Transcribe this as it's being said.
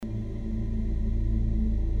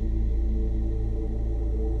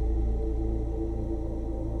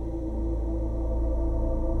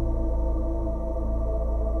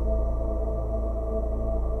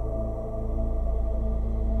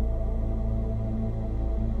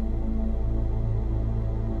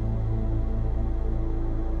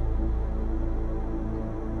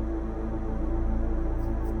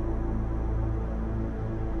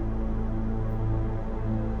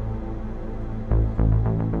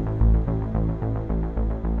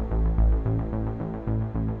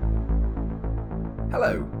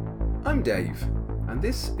Hello, I'm Dave, and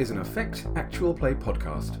this is an Effect Actual Play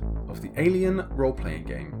podcast of the Alien role-playing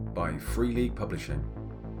game by Free League Publishing.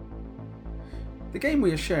 The game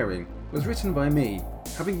we are sharing was written by me,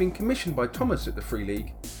 having been commissioned by Thomas at the Free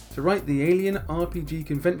League to write the Alien RPG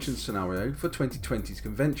convention scenario for 2020's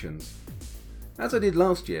conventions, as I did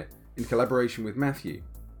last year in collaboration with Matthew.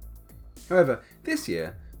 However, this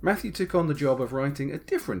year, Matthew took on the job of writing a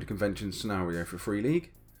different convention scenario for Free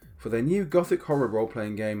League, for their new gothic horror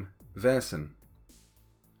role-playing game, Versen.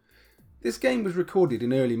 This game was recorded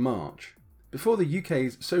in early March, before the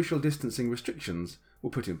UK's social distancing restrictions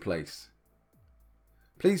were put in place.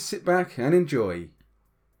 Please sit back and enjoy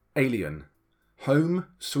Alien, Home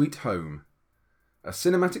Sweet Home, a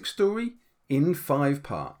cinematic story in 5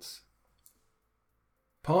 parts.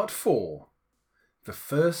 Part 4, The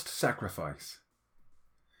First Sacrifice.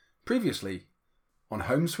 Previously, on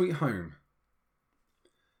Home Sweet Home.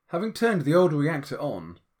 Having turned the old reactor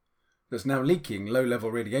on, that's now leaking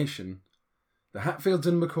low-level radiation, the Hatfields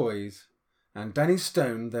and McCoys, and Danny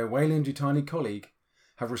Stone, their Weyland-Yutani colleague,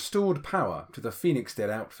 have restored power to the Phoenix-Dead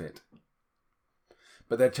outfit.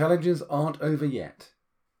 But their challenges aren't over yet.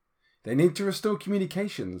 They need to restore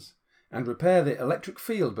communications and repair the electric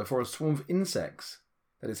field before a swarm of insects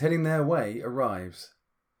that is heading their way arrives.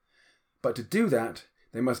 But to do that,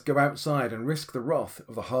 they must go outside and risk the wrath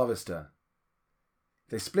of the Harvester.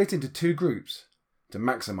 They split into 2 groups to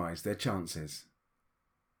maximise their chances.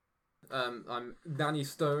 I'm Danny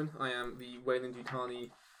Stone. I am the Weyland-Yutani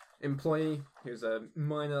employee who's a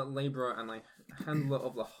minor labourer and a handler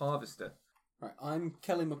of the Harvester. Right, I'm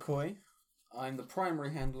Kelly McCoy. I'm the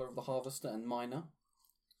primary handler of the Harvester and miner.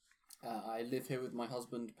 I live here with my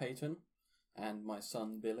husband Peyton and my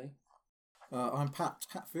son Billy. I'm Pat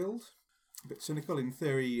Hatfield. A bit cynical. In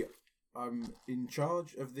theory, I'm in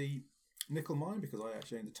charge of the nickel mine because I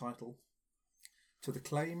actually own the title to the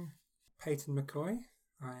claim. Peyton McCoy.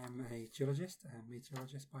 I am a geologist and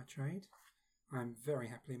meteorologist by trade. I'm very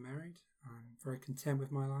happily married. I'm very content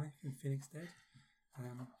with my life in Phoenix-Dead.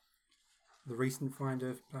 The recent find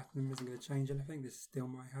of platinum isn't going to change anything. This is still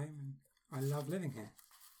my home and I love living here.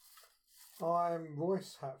 I'm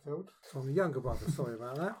Royce Hatfield. So I'm the younger brother, sorry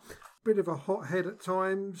about that. Bit of a hothead at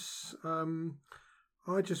times.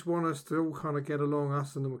 I just want us to all kind of get along,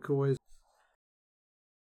 us and the McCoys.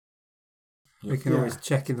 We can always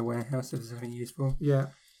check in the warehouse if there's anything useful. Yeah.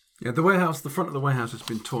 Yeah, the warehouse, the front of the warehouse has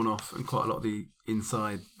been torn off and quite a lot of the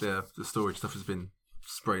inside, the storage stuff has been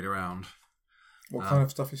sprayed around. What kind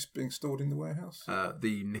of stuff is being stored in the warehouse?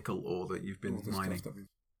 The nickel ore that you've been mining.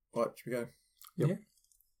 Right, should we go? Yep. Yeah.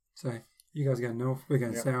 So, you guys are going north, we're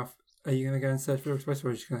going south. Are you going to go and search for Express or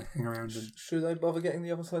are you just going to hang around? And... Should I bother getting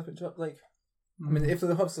the other side of it? Like, I mean, if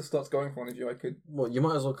the Harvester starts going for one of you, I could... Well, you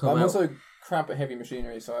might as well come out. I'm also crap at heavy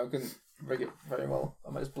machinery, so I couldn't rig it very well.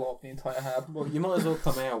 I might just blow up the entire hab. Well, you might as well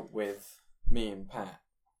come out with me and Pat.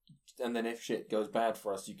 And then if shit goes bad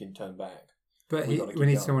for us, you can turn back. But we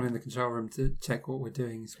need someone in the control room to check what we're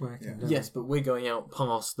doing is working. Yeah. Yes, but we're going out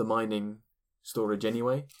past the mining storage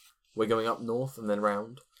anyway. We're going up north and then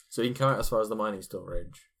round. So you can come out as far as the mining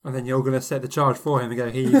storage. And then you're going to set the charge for him and go,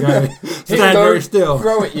 here you go. Stand very still.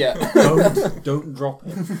 Throw it yet. Don't drop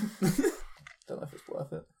it. Don't know if it's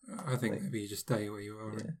worth it. I think maybe you just stay where you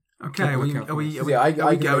are. Yeah. Okay, are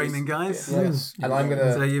we going then, guys? Yeah. Yes. And I'm going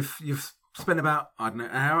to... So you've spent about, I don't know,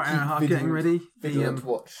 an hour and a half getting ready. Vigilant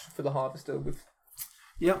watch for the Harvester with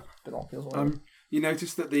binoculars. You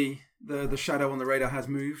notice that the shadow on the radar has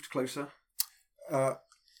moved closer.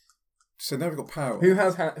 So now we've got power. Who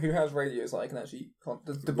has radios that I can actually...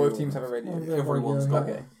 Do both teams have a radio? Everyone's got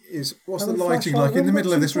okay. What's the lighting like in the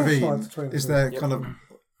middle of this ravine? Is there kind of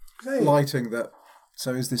lighting that...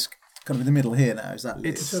 So is this kind of in the middle here now? Is that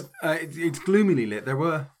lit? It's gloomily lit. There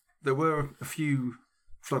were a few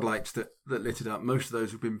floodlights that lit it up. Most of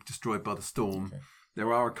those have been destroyed by the storm. Okay.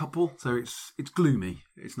 There are a couple, so it's gloomy.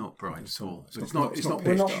 It's not bright at all. It's not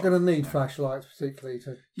We're not going to need flashlights particularly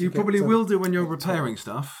to you probably will do when you're repairing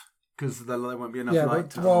stuff because there won't be enough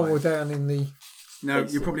light. But while we're down in the... No,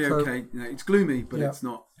 you're probably okay. No, it's gloomy, but it's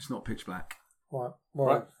not pitch black.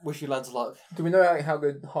 Right. Wish you lads luck. Do we know how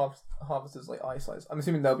good Harvester's eyesight? I'm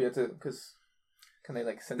assuming they'll be able to, because can they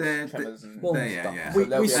sense tremors and stuff? Yeah.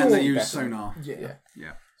 So we saw they use sonar. Yeah.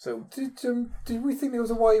 So did we think there was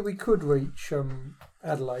a way we could reach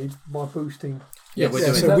Adelaide by boosting? Yes.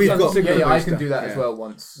 Yeah, so we've got. I can do that as well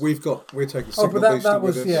once. We're taking signal but that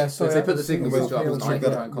was with us. So if they put the signal booster up, we'll set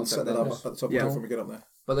that up at the top when we get up there.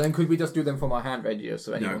 But then could we just do them from our hand radio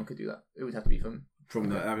so anyone could do that? It would have to be from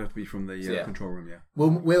the control room. Yeah.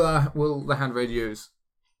 Will the hand radios?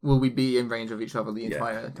 Will we be in range of each other the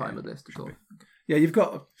entire time of this? Yeah, you've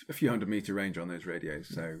got a few 100-meter range on those radios,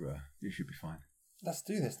 so you should be fine. Let's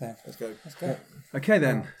do this then. Let's go. Let's go. Okay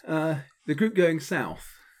then, the group going south.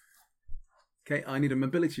 Okay, I need a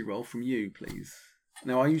mobility roll from you, please.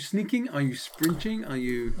 Now, are you sneaking? Are you sprinting? Are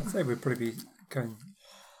you... I'd say we'd probably be going...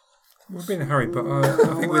 We'll be in a hurry, but I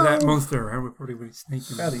think with that monster around, we'll probably be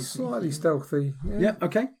sneaking. Slightly stealthy. Yeah,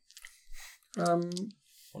 okay. Want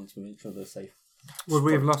to make sure they're safe. Would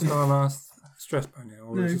we have lost our last stress by now,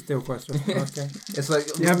 or is it still quite stressful? Okay. It's like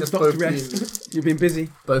You haven't just stopped to both rest. teams, You've been busy.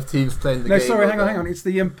 both teams playing the No, game. sorry, hang of, on. It's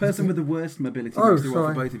the person with the worst mobility. Oh, Next to one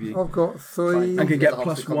for sorry. both of you. I've got 3. And can get get the half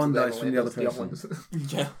plus the 1 concept dice from the other against the person.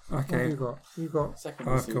 ones. Yeah. What have Okay. you got? You got. Second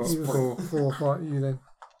I've receives got You point. 4 fight you then.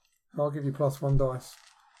 I'll give you plus 1 dice.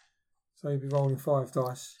 So you'll be rolling 5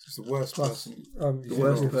 dice. It's the worst Plus, person. The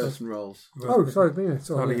worst person rolls. Oh, sorry, me. I'll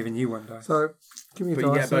Sorry. giving you one dice. So give me a But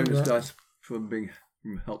you dice. get bonus yeah. dice from him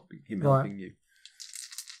Right. helping you.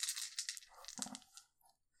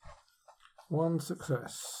 1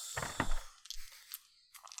 success.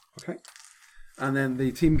 Okay. And then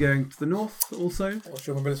the team going to the north also. What's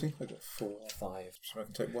your mobility? I got 4 or 5. so I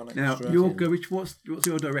can take 1 Now, extra. you'll go. What's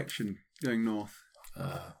your direction going north?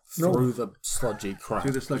 Through the sludgy crap.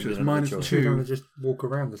 Through the sludgy, We're it's gonna minus reach So you're 2. going to just walk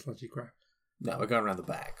around the sludgy crap? No, we're going around the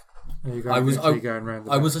back. Or you're I was- going around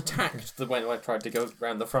the I back? was attacked when I tried to go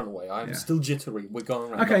round the front way. I'm Yeah. still jittery. We're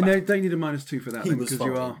going around Okay, the no, back. don't need a minus 2 for that He then, was because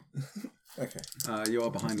you fine. are Okay. you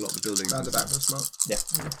are behind a lot of the buildings. Round the back was smart. Yeah.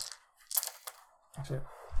 That's it.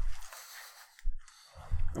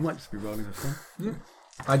 I might just be rolling for fun.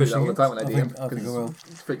 I do that all the time when I I DM. think I because will. it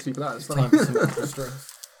freaks people out. It's Time funny. for some extra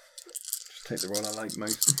strength. Just take the roll I like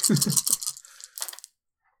most.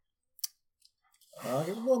 I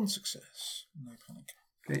get 1 success. No panic.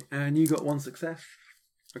 Okay, and you got 1 success.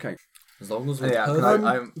 Okay. As long as we're Yeah, 'cause perfect.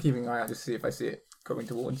 I'm keeping an eye out to see if I see it coming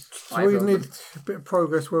towards. So either we of need them. a bit of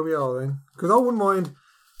progress where we are then. Because I wouldn't mind.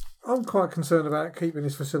 I'm quite concerned about keeping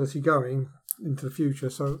this facility going into the future.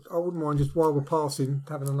 So I wouldn't mind just while we're passing,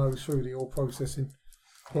 having a nose through the ore processing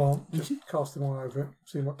plant, just casting one over it,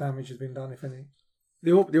 seeing what damage has been done, if any.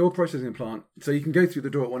 The ore processing plant, so you can go through the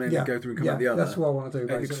door at one end and go through and come out the other. That's what I want to do.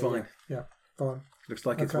 It looks Basically. fine. Yeah, fine. Looks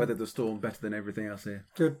like it's Okay. weathered the storm better than everything else here.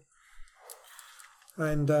 Good.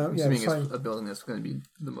 And I'm yeah, assuming same. it's a building that's going to be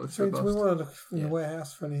the most So do we robust. want to look in Yeah. the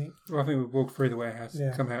warehouse for anything? Well, I think we'll walk through the warehouse,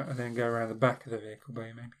 Yeah. come out, and then go around the back of the vehicle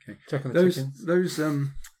bay, maybe. Okay. Check on the Those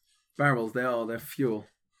chickens. barrels, they're fuel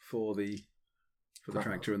for the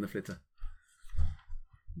tractor and the flitter.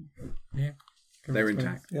 Yeah. Can we They're explain?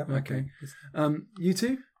 intact. Yeah. Okay. You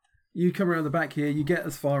two, you come around the back here. You get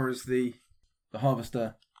as far as the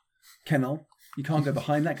harvester kennel. You can't go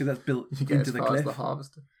behind that because that's built You get into as the far as cliff. the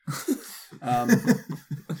harvester.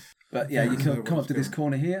 But yeah, you There's can no come one's up to this going.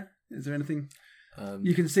 corner here. Is there anything? Um,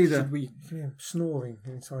 You can see the. Should we hear him snoring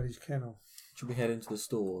inside his kennel? Should we head into the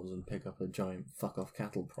stores and pick up a giant fuck off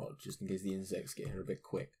cattle prod just in case the insects get here a bit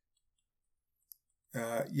quick?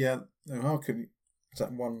 Yeah. No, how can you... Is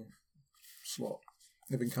that 1 slot?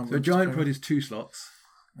 Living So company. giant prod is 2 slots.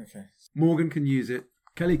 Okay. Morgan can use it.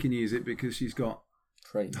 Kelly can use it because she's got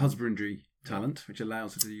Trade. husbandry talent, which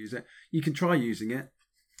allows her to use it. You can try using it,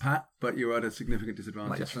 Pat, but you're at a significant Might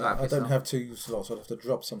disadvantage. just I wrap don't yourself. have 2 slots. I'd have to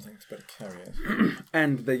drop something to better carry it.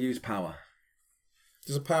 And they use power.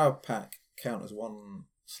 Does a power pack count as 1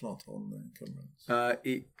 slot on the encumbrance?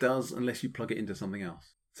 It does unless you plug it into something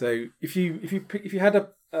else. So if you had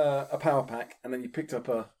a power pack and then you picked up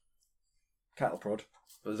a cattle prod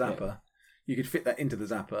or zapper, you could fit that into the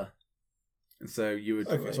zapper, and so you would.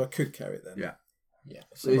 Okay, so I could carry it then. Yeah. Yeah.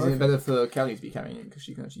 So isn't it better for Kelly to be carrying it because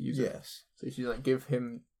she can actually use it? Yes. So if you like give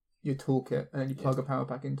him your toolkit and then you plug a power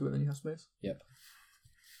pack into it, then you have space. Yep.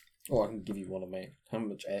 Or I can give you one of my... How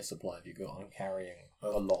much air supply have you got? I'm carrying a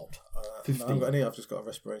lot. No, I haven't got any. I've just got a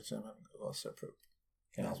respirator. I haven't got a separate.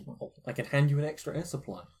 I can hand you an extra air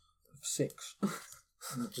supply of 6.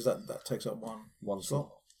 Does that takes up 1 slot.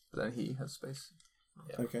 But then he has space.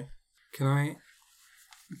 Okay. Can I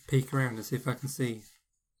peek around and see if I can see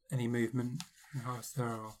any movement in the harvester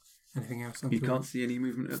or anything else? You can't see any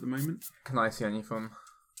movement at the moment. Can I see any from?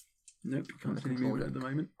 Nope, you can't the see any control movement at the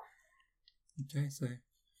moment. Okay, so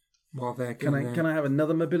while they're Can getting I can I have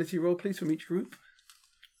another mobility roll, please, from each group?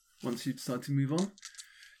 Once you decide to move on.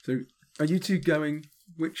 So, are you two going?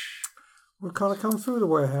 Which? We've kind of come through the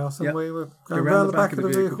warehouse and Yep. we were going Around round the back of the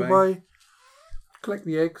vehicle bay, collect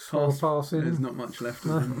the eggs while we're passing. There's not much left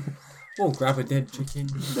of them. Or grab a dead chicken.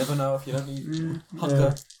 You never know if you don't need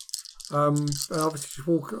hunger. And obviously just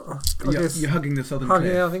walk. I guess You're hugging the southern hug.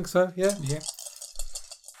 cliff. Yeah, I think so. Yeah. Yeah.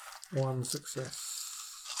 1 success.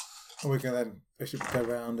 We're going to then basically go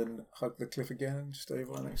round and hug the cliff again and stay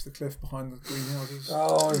right next to the cliff behind the greenhouses.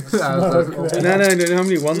 Oh, No, how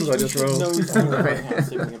many ones I just rolled? No, it's not right now,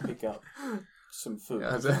 so we can pick up some food.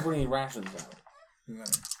 Yeah, Don't bring any rations out. No.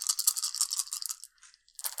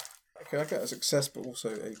 Okay, I get a success, but also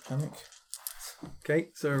a panic. Okay,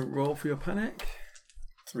 so roll for your panic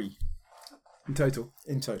 3 in total.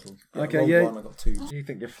 in total. Okay, I rolled yeah. 1, I got 2. You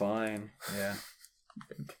think you're fine? Yeah.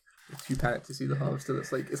 If you panic to see the harvester,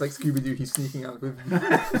 it's like Scooby Doo. He's sneaking out with.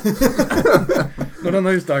 Not on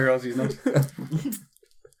those diagrams, he's not.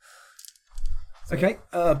 Okay,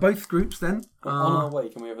 both groups then. On our way,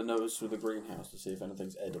 can we have a nose through the greenhouse to see if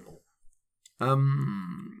anything's edible?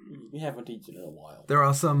 We haven't eaten in a while. There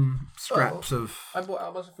are some scraps of. I bought out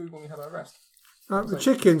a bunch of food when we had our rest. the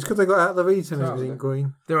chickens, because they got out of their eating and Oh, everything okay.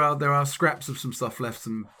 green. There are scraps of some stuff left,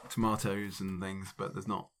 some tomatoes and things, but there's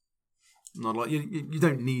not like you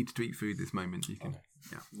don't need to eat food this moment. You can.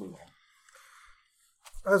 Move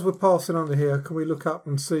on. As we're passing under here, can we look up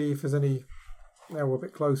and see if there's any... Now we're a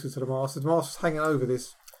bit closer to the mast. The mast is hanging over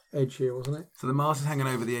this edge here, wasn't it? So the mast is hanging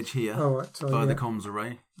over the edge here Oh, right. So, by yeah. the comms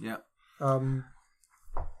array. Yeah.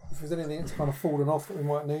 If there's anything that's kind of fallen off that we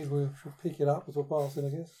might need, we should pick it up as we're passing, I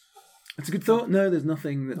guess. It's a good thought. No, there's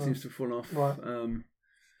nothing that seems to have fallen off. Right.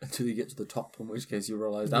 Until you get to the top, in which case you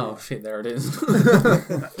realise, oh shit, there it is.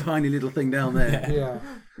 That tiny little thing down there, Yeah.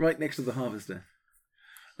 right next to the harvester.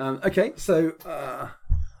 Okay, so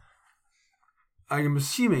I am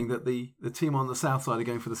assuming that the team on the south side are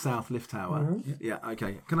going for the south lift tower. Mhm. Yeah,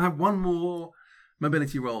 okay. Can I have one more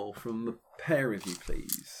mobility roll from the pair of you,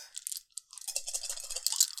 please?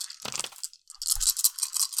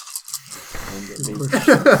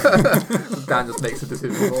 Dan just makes a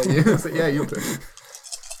decision for you. So, yeah, you'll do it.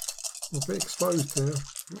 We're a bit exposed here.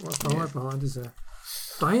 Not much to hide behind, is there?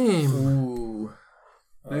 Damn! Ooh.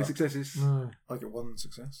 No successes. No. I get 1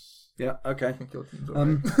 success. Yeah, okay. I think your team's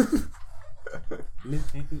alright.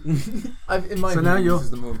 In my So view, now you're- this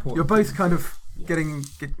is the more important. You're both kind of getting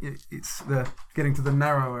to the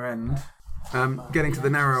narrower end. Getting to the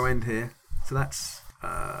narrow end here. So that's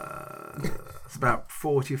it's about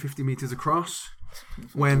 40 or 50 meters across.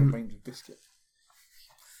 When Range of biscuit.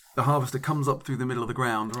 the harvester comes up through the middle of the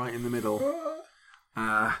ground, right in the middle,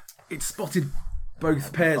 it spotted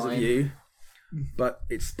both pairs of you, but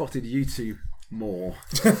it spotted you two more,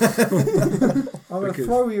 I'm going to Because-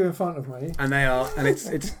 throw you in front of me. and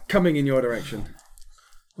it's coming in your direction.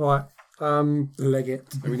 Right. Leg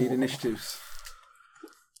it. So we need initiatives.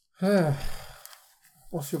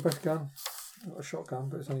 What's your best gun? I've got a shotgun,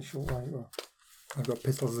 but it's only short range. Well, I've got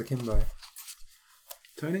pistols as akimbo.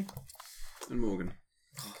 Tony and Morgan.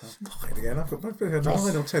 Fine again. I've got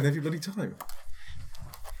 9 or 10 every bloody time.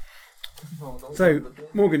 So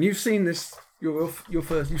Morgan, you've seen this. You're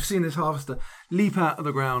first. You've seen this harvester leap out of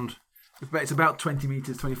the ground. It's about 20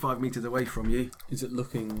 meters, 25 meters away from you. Is it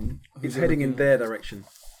looking... It's heading in their direction.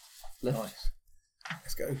 Left.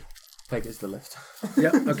 Let's go. Take it to the left.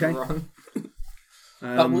 Yeah. Okay. Run.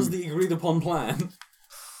 That was the agreed upon plan.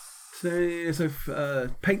 So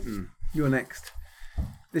Peyton, you're next.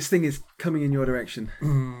 This thing is coming in your direction.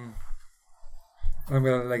 I'm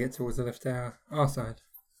going to leg it towards the left tower. Our side.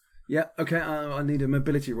 Yeah. Okay. I need a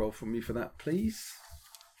mobility roll from you for that, please.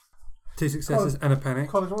 2 successes and a panic.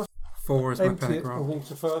 Colin, do you want 4 is to my empty panic it for roll.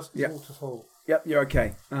 water first? Yeah. Water full. Yep. You're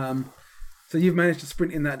okay. So you've managed to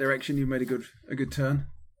sprint in that direction. You've made a good turn.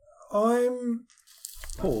 I'm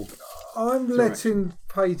Paul. letting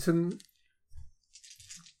Peyton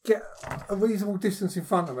get a reasonable distance in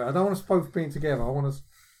front of me. I don't want us both being together. I want us,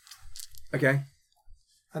 Okay.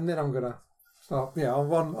 and then I'm gonna start. Yeah, I'll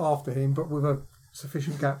run after him, but with a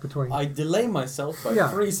sufficient gap between. I delay myself by Yeah.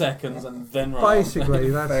 3 seconds and then run. Basically,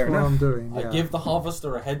 that's Fair what enough. I'm doing. I Yeah. give the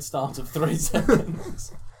harvester a head start of 3 seconds.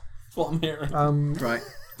 That's what I'm hearing. Right.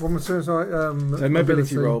 What as soon as I So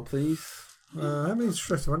mobility roll, please. How many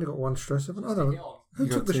stress? I've only got 1 stress. I don't know. Who You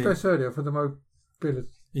took got the 2. stress earlier for the mobility?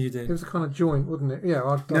 You It did. was a kind of joint, wasn't it? Yeah.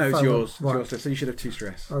 I No, it's found yours. it. Right. It's yours. So you should have 2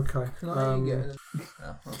 stress. Okay. Can I get it?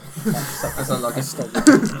 No. That's unlucky.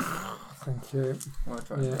 Thank you.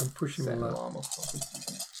 Yeah, I'm pushing Set on that. alarm off.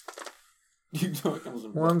 You know it comes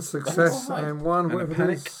 1 success Alright. and 1 And a whatever it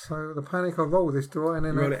panic. is. So the panic, I roll this, do I? And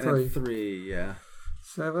then You roll add it in a 3. 3. Yeah.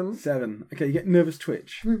 7. 7. Okay. You get nervous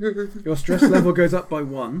twitch. Your stress level goes up by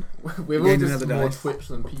 1, We're all Gain just another more dice. twitch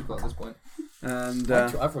than people at this point. and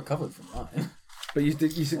I've recovered from that. but you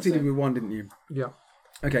succeeded with 1, didn't you? Yeah.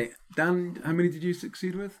 Okay. Dan, how many did you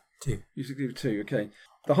succeed with? 2. You succeeded with 2. Okay.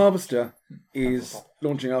 The harvester is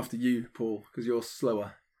launching after you, Paul, because you're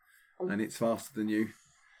slower, and it's faster than you.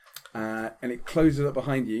 And it closes up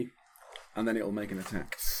behind you, and then it'll make an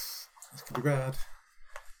attack. This could be bad.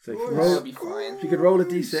 So if you, That'll be fine. if you could roll a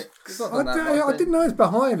d6. It's not done that much, I then. didn't know it's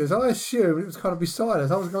behind us. I assumed it was kind of beside us.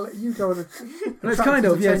 I was going to let you go. No, it's kind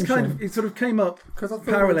of, yeah, it's kind of, it sort of came up because I thought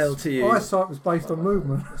parallel to you. Eyesight was based on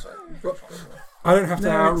movement. I don't have to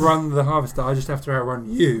No, outrun the harvester. I just have to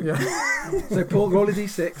outrun you. Yeah. So Paul, roll a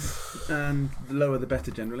d6, and the lower the better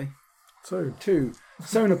generally. 2.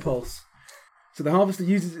 Sonar pulse. So the harvester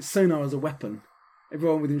uses its sonar as a weapon.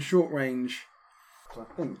 Everyone within short range. So I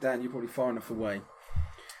think, Dan, you're probably far enough away.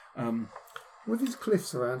 With these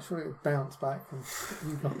cliffs around, surely it would bounce back and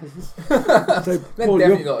you guys. So They're Paul,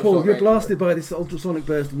 definitely not you're short range, blasted by this ultrasonic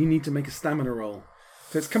burst, and you need to make a stamina roll.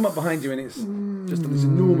 So it's come up behind you, and it's just this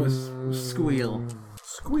enormous squeal.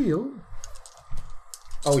 Squeal?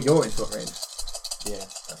 Oh, you're in short range. Yeah.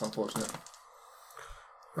 That's unfortunate.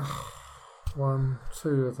 1, 2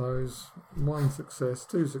 of those. 1 success,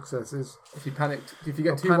 2 successes. If you panicked, if you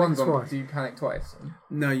get I'll 2 panic ones on, twice. do you panic twice?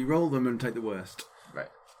 No, you roll them and take the worst. Right.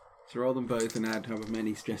 So roll them both and add however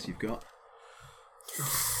many stress you've got.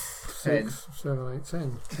 6, 7, 8,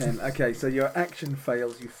 10. 10. Okay, so your action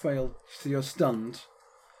fails. You failed, so you're stunned.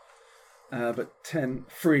 But 10,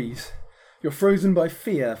 freeze. You're frozen by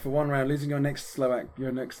fear for 1 round, losing your next slow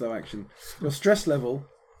action. Your stress level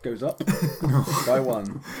goes up by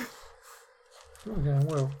 1. Not going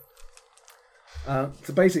well.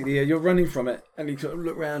 So basically, you're running from it, and you sort of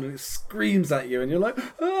look around, and it screams at you, and you're like,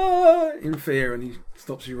 ah, in fear, and he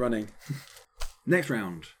stops you running. Next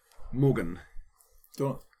round, Morgan.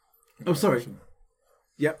 Oh, sorry.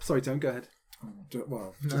 Yep, sorry, Tom, go ahead.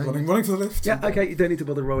 Well, just running for the lift. Yeah, okay, you don't need to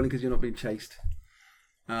bother rolling because you're not being chased.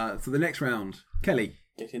 So the next round, Kelly.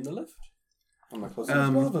 Get in the lift. Am I close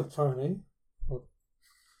Rather, Tony. Well,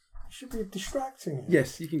 it should be distracting him.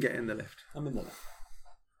 Yes, you can get in the lift. I'm in the lift.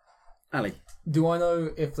 Ali. Do I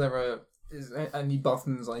know if there is any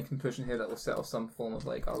buttons I can push in here that will set off some form of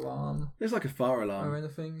like alarm There's like a fire or alarm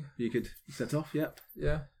anything? you could set off, yep.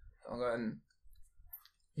 Yeah. I'll go ahead and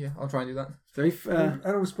I'll try and do that. So if, And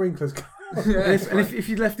all sprinklers. if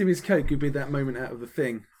you left him his Coke, it'd be that moment out of the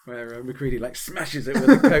Thing where McCready like smashes it with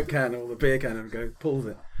a Coke can or the beer can and pulls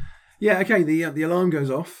it. Yeah, okay, the alarm goes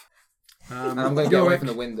off. And I'm going to get away from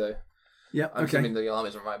the window. Yeah, I'm okay. assuming the alarm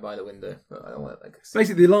isn't right by the window, but I don't want to like.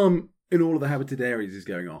 Basically, the alarm in all of the habited areas is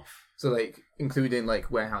going off. So like, including like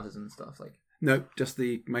warehouses and stuff. Like, No, just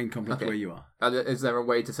the main complex where you are. is there a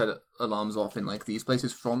way to set alarms off in like these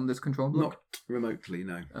places from this control block? Not remotely,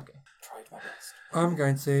 no. Okay. Tried my best. I'm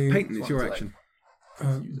going to Peyton, it's your One's action.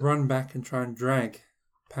 run back and try and drag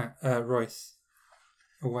Royce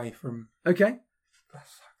away from. Okay.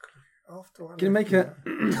 After I Can you left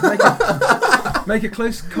make make a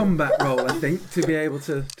close combat roll? I think to be able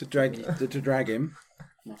to drag him.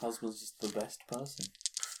 My husband's just the best person.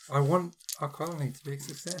 I want our colony to be a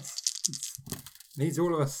success. It needs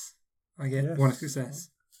all of us. I get Yes. one success.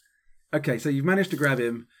 Okay, so you've managed to grab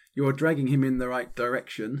him. You're dragging him in the right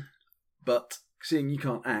direction, but seeing you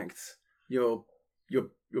can't act, you're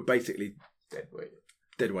basically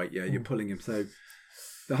dead weight. Yeah, you're pulling him. So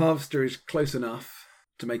the harvester is close enough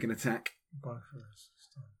to make an attack. Both of us.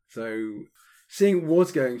 So seeing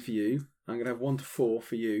what's going for you, I'm going to have 1 to 4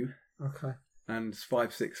 for you, Okay. and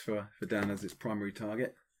 5, 6 for Dan as its primary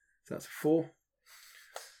target. So that's a 4.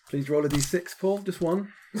 Please roll a d6, Paul. Just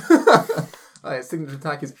 1. Alright, signature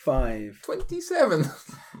attack is 5. 27.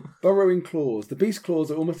 Burrowing claws. The beast's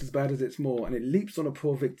claws are almost as bad as its maw, and it leaps on a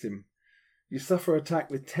poor victim. You suffer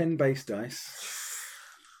attack with 10 base dice.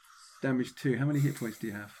 Damage 2. How many hit points do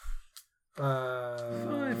you have?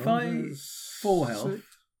 5, 4 health.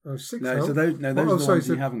 6 No, health. so those are the ones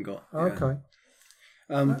you haven't got. Yeah. Okay.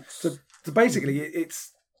 So basically,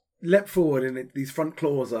 it's leapt forward, and these front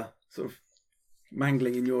claws are sort of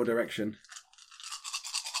mangling in your direction.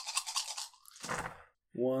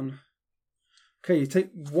 1. Okay, you take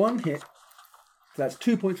 1 hit. So that's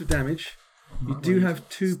 2 points of damage. You do have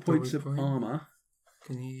 2 points of armor.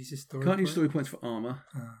 Can you use this story? Can't use story points for armor.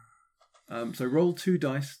 So roll 2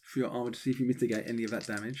 dice for your armor to see if you mitigate any of that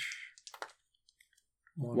damage.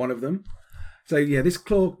 1 of them. So yeah, this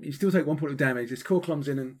claw, you still take 1 point of damage. This claw comes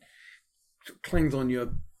in and sort of clangs on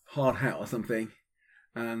your hard hat or something,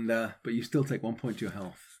 and but you still take 1 point to your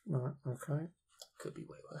health. Right, okay. Could be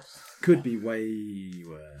way worse. Could be way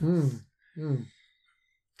worse.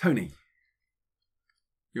 Tony,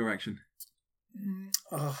 your action.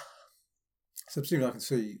 So presumably I can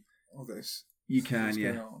see all this. You can, What's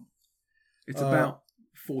yeah. going on. It's about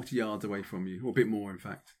 40 yards away from you, or a bit more, in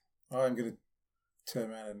fact. I'm going to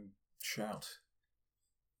turn around and shout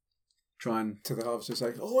Try and... to the harvester,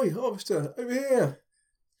 say, "Oi, harvester, over here!"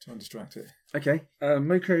 Try and distract it. Okay,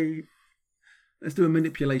 Moko, let's do a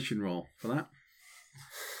manipulation roll for that.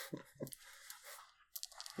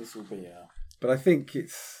 This will be But I think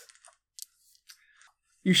it's...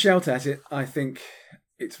 You shout at it. I think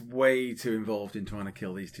it's way too involved in trying to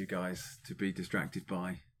kill these two guys to be distracted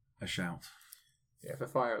by a shout. Yeah, if a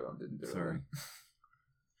fire alarm didn't do Sorry.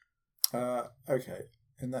 it. Okay.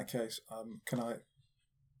 In that case, can I...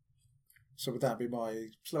 So would that be my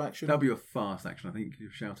slow action? That'll be your fast action, I think, you're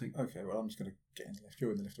shouting. Okay, well, I'm just going to get in the lift.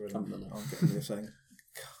 You're in the lift already. I'm in the lift. I'll get in the lift saying,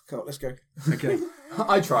 "God, let's go." Okay.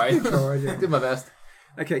 I tried. Tried, yeah. Did my best.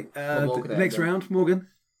 Okay, Morgan the next then. round, Morgan.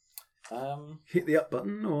 a... Hit the up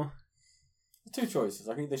button, or... Two choices.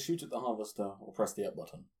 I can either shoot at the harvester or press the up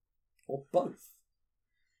button. Or both.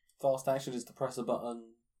 Fast action is to press a button.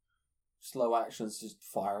 Slow action is just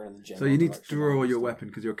fire in the general So you need to direction of the draw your harvester. weapon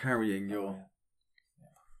because you're carrying your Oh,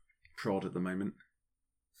 prod at the moment.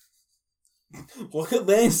 yeah. Look at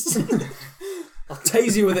this! I'll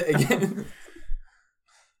tase you with it again.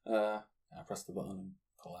 I press the button and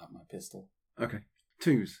pull out my pistol. Okay.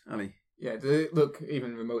 Twos, Ali. Yeah, does it look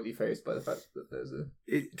even remotely phased by the fact that there's a...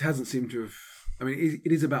 It hasn't seemed to have... I mean,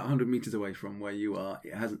 it is about 100 metres away from where you are.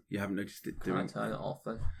 It hasn't. You haven't noticed it Can I doing... turn it off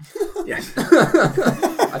then? Yes.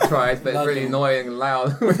 I tried, but it's really Nudging. annoying and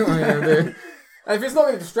loud. What am I going to do? And if it's not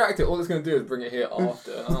going to distract it, all it's going to do is bring it here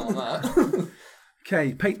after. And I don't want that.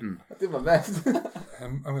 Okay, Peyton. I did my best.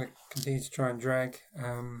 I'm going to continue to try and drag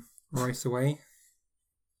Royce away.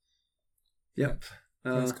 Yep.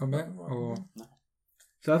 Close combat, or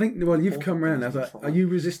So I think, well, you've come round now. So are you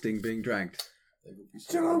resisting being dragged? They would be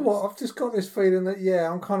Do you know what? I've just got this feeling that,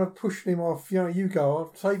 I'm kind of pushing him off. You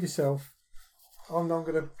go, save yourself. I'm not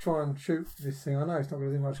going to try and shoot this thing. I know it's not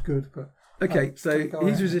going to do much good, but... Okay, so take it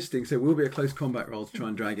he's away. resisting, so it will be a close combat roll to try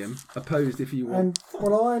and drag him. Opposed if you want. And,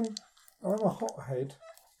 well, I'm a hothead.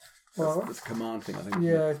 Well, That's a command thing, I think.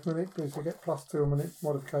 yeah, it's manipulation. I get +2 on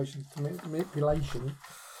modifications to manipulation.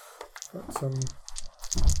 But, So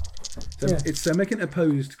yeah. it's make an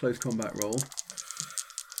opposed close combat roll.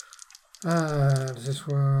 does this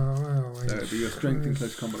well, So it'll be your strength in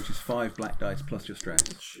close combat, which is 5 black dice plus your stress.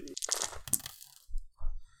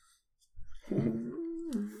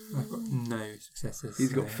 I've got no successes.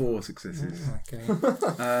 He's got so- 4 successes. Okay.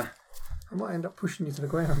 I might end up pushing you to the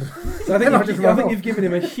ground. So I Then I'll think, just I run think off. you've given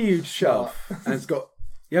him a huge shove, and it's got.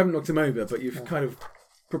 You haven't knocked him over, but you've kind of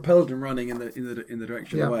propelled him running in the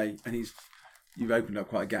direction Yeah. away, and you've opened up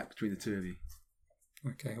quite a gap between the two of you.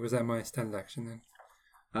 Okay, was that my standard action then?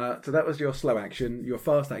 So that was your slow action. Your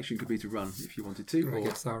fast action could be to run if you wanted to. I Or...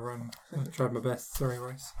 guess I'll run. I tried my best. Sorry,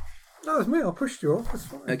 Royce. No, it's me. I pushed you off. That's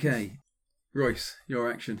fine. Okay, Royce, your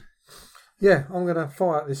action. Yeah, I'm going to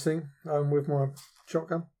fire at this thing with my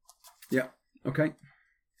shotgun. Yeah. Okay.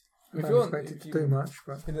 I If don't you want- expect it if to you- do much,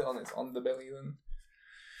 but Hit it on its underbelly then.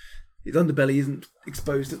 His underbelly isn't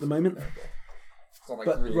exposed at the moment, It's not like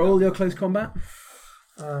but really roll loud. your close combat.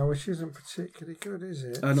 which isn't particularly good, is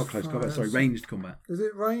it? Not close combat. Fire. Sorry, ranged combat. Is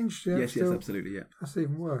it ranged? Yeah, Yes, still? absolutely. Yeah. That's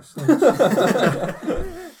even worse.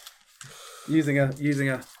 Using a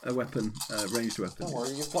weapon, ranged weapon. Don't worry,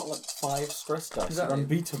 you've got like 5 stress dice. Exactly. You're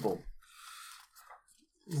unbeatable.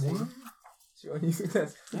 What? So you want any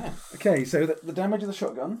success? Yeah. Okay, so the damage of the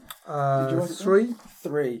shotgun. Did you write it down? 3.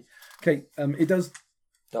 3. Okay, it does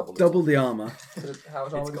Double. double the armor. So how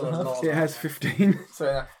much It's armor does got it a have? lot. It has 15. So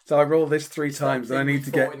yeah, So I roll this 3 It's times, that and I thing need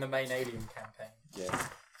we to fought get in the main Alien campaign.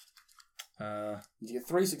 Yeah. You get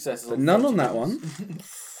 3 successes. so on none 30 on that dice.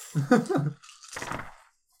 one.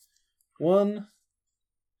 1,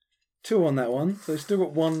 2 on that one. So still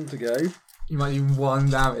got 1 to go. you might do 1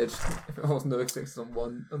 damage if it holds no successes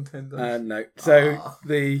on 10 dice. No. So Ah.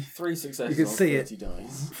 the 3 successes You can on see 30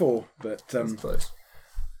 dice. 4, but That's close.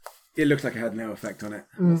 it looks like it had no effect on it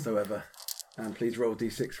whatsoever. And please roll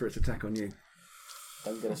d6 for its attack on you.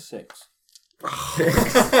 Don't get a 6.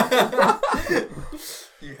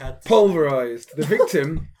 You had Pulverized. The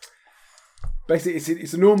victim, basically,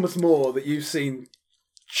 it's enormous maw that you've seen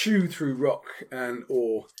chew through rock and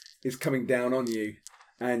ore is coming down on you,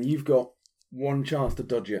 and you've got 1 chance to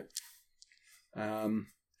dodge it.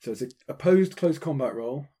 So it's an opposed close combat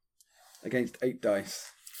roll against 8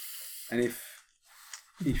 dice, and if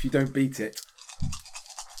you don't beat it,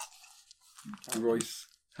 Royce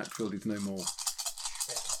Hatfield is no more.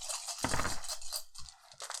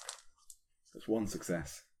 That's 1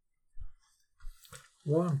 success.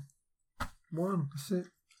 1. That's it.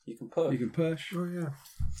 You can push. You can push, Oh, yeah.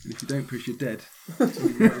 and if you don't push, you're dead.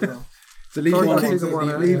 So leave Oh, one. you keep the one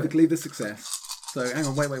out, yeah. Leave the success. So hang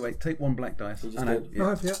on, wait. Take 1 black dice. You just I know, did. yeah. No,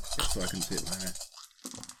 yeah. So I can see it there.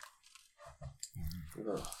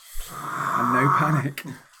 Ugh. And no panic.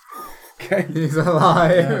 Okay. He's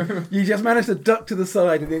alive. You just manage to duck to the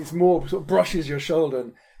side, and it's more sort of brushes your shoulder,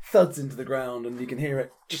 and thuds into the ground, and you can hear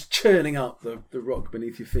it just churning up the rock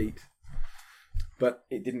beneath your feet. But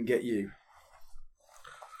it didn't get you.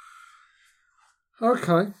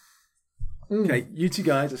 Okay. Okay, you two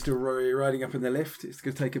guys are still riding up in the lift. It's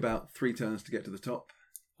going to take about 3 turns to get to the top.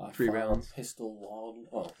 I 3 fire rounds. a pistol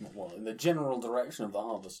not wild, in the general direction of the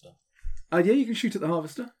harvester. Yeah, you can shoot at the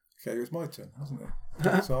harvester. Okay, it was my turn, wasn't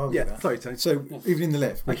it? So I'll do Yeah, that. sorry, Tony. So even in the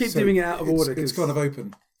left, I keep so doing it out of order, It's 'cause- kind of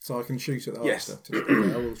open, so I can shoot at the Yes. harvester.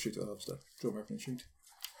 Okay, I will shoot at the harvester. Draw my weapon and shoot.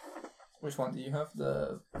 Which one do you have?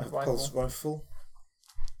 The rifle? Pulse rifle.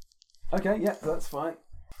 Okay, yeah, that's fine.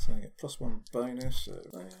 So I get +1 bonus.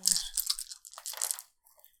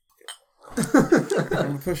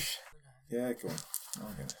 And push. Yeah, go on.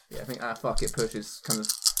 Okay. Yeah, I think fuck it, push is kind of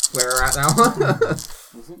where we're at now.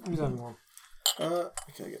 Who's only one?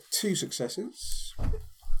 Okay, I get 2 successes.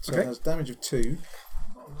 So Okay. it has damage of 2.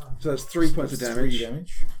 So that's 3 points of That's damage. 3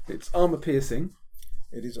 damage. It's armor piercing,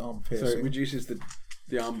 It is arm so it piercing. reduces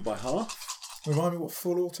the armor by half. Remind me what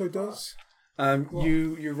full auto does?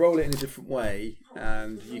 You roll it in a different way,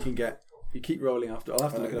 and you keep rolling after. I'll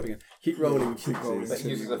have to look it up again. Keep rolling Keep rolling. sixes, That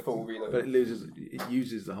uses a full reload. but it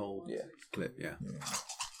uses the whole Yeah. clip. Yeah.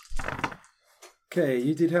 Okay,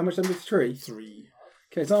 you did how much damage? 3. 3.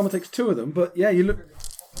 Okay, its armor takes 2 of them, but yeah, you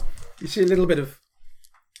see a little bit of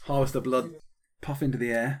harvester blood puff into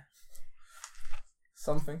the air.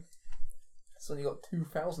 Something. It's only got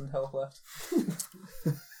 2,000 health left.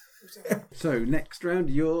 So next round,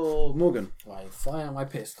 you're Morgan. I fire my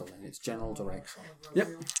pistol in its general direction. Yep.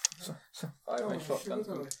 I have my shotgun.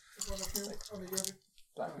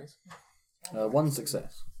 Black, please. 1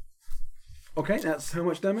 success. Okay, that's how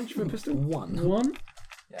much damage for a pistol? 1. 1.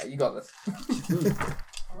 Yeah, you got this.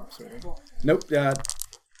 Nope.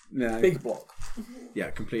 No. Big block.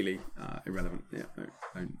 Yeah, completely irrelevant. Yeah,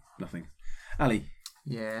 no, nothing. Ali.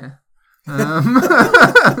 Yeah.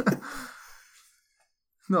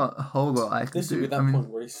 Not a whole lot I can This do. will be that I mean, point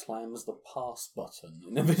where he slams the pass button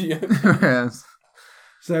in the video. yes.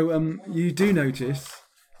 So you do notice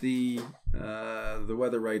the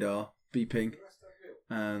weather radar beeping,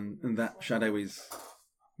 and that shadow is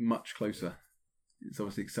much closer. It's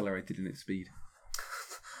obviously accelerated in its speed.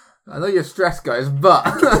 I know you're stressed, guys, but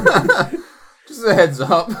just a heads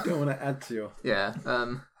up. Don't want to add to your. Yeah.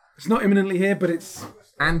 It's not imminently here, but it's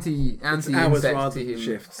Anti hours insect rather than team.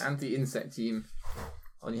 shifts. Anti insect team.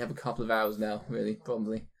 Only have a couple of hours now, really,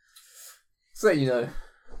 probably. So you know.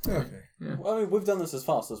 Okay. Well, I mean, we've done this as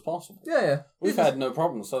fast as possible. Yeah. We've had no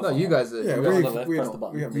problems so No, far. you guys are. Yeah, You you guys guys on the left, press the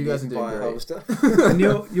button. we haven't You been guys are eaten doing by a great. harvester. and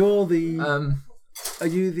you're the. Are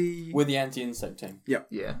you the? We're the anti-insect team. Yeah.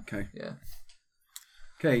 Okay. Yeah.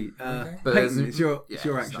 Okay. But Peyton, there's- it's your there's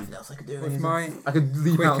action. nothing else I could do. With my I could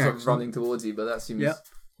leap quick out and action. running towards you, but that seems. Yep.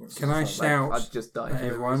 Can I like shout I'd just die. at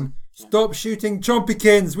everyone? Stop shooting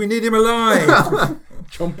Chompykins! We need him alive!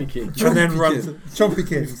 Chompy King. and then run.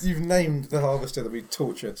 Chompykins. You've named the harvester that we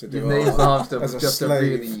torture to do Your name's our, after as a just a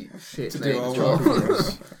slave really shit to name. do our as well. work for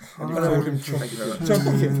us. And you called him Thank you very much.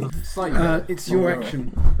 Chompykins. Slightly better. It's your Oh, no.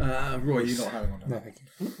 action, Royce. You're not having one. No, thank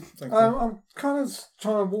you. Thank you. I'm kind of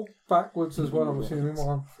trying to walk backwards as well, I'm assuming,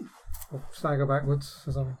 while I'll stagger backwards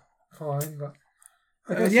as I'm firing, but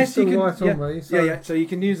I guess yes, it's still you can. right on me. So Yeah. So you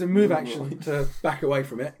can use a move action to back away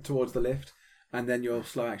from it towards the lift, and then your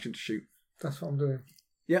slow action to shoot. that's what I'm doing.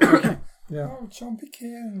 Yeah. Okay. Yeah. Oh,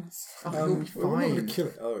 Chompykins. You'll be We're not going fine. to kill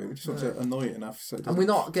it. Oh, we just want to annoy it enough. So it And we're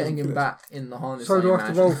not doesn't getting kill him us. back in the harness. So do I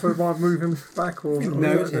have to imagine. roll for my moving back or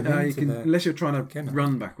No, it's a hint you can, of that. unless you're trying to Can I?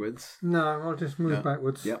 run backwards. No, I'll just move No.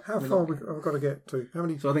 backwards. Yep. How far have I got to get to? How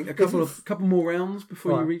many? So I think a couple more rounds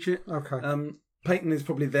before you Right. reach it. Okay. Peyton is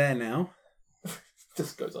probably there now,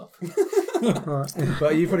 Just goes up. Right.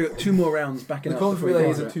 but you've probably got 2 more rounds backing The up. comms before you relay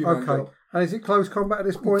get is to a it. 2-man Okay. job. And is it close combat at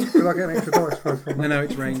this point? Will I get an extra dice for it? No,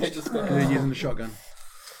 it's ranged. It just goes You're using the shotgun.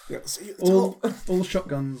 Yeah, see you at the top. All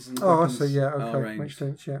shotguns and Oh, I weapons see. Yeah. are Okay. ranged. Makes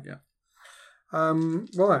sense. Yeah. Yeah.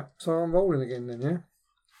 Right. So I'm rolling again then. Yeah.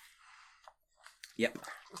 Yep.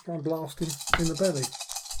 I'm blasting in the belly.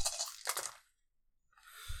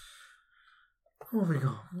 What have we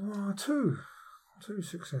got? 2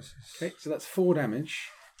 successes. Okay, so that's 4 damage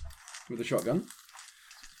with the shotgun.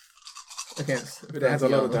 Against. But it has a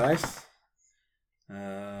lot of dice.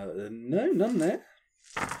 No, none there.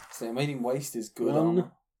 So remaining waste is good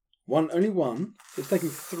One. armor. Only one. It's taking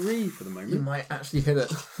 3 for the You moment. might actually hit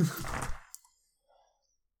it.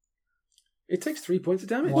 It takes 3 points of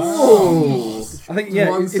damage. Whoa! I think yeah.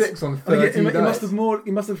 1/6 on I think 30 it must dice. have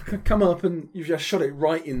You must have come up and you've just shot it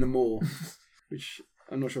right in the maw, which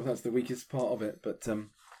I'm not sure if that's the weakest part of it, but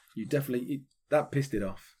you definitely that pissed it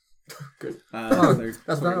off. Good. So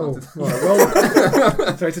That's what I all. wanted.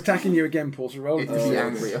 roll. So it's attacking you again, Paul. So roll It to be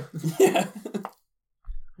angrier. Yeah.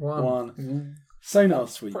 one. Sonar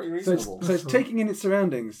sweep. Pretty So reasonable. it's taking in its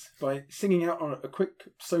surroundings by singing out on a quick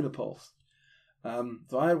sonar pulse.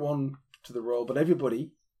 So I had one to the roll, but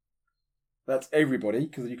everybody, that's everybody,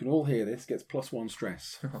 because you can all hear this, gets +1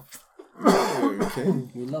 stress. Okay.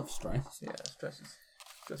 We love stress. Yeah, stress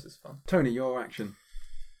is fun. Tony, your action.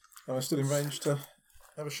 Am I still in range to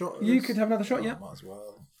have a shot at You this? could have another shot, Oh, yeah. Might as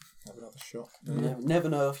well have another shot. Never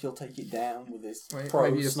know if you'll take it down with this Wait, pro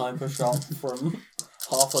maybe just- sniper shot from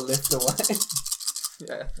half a lift away.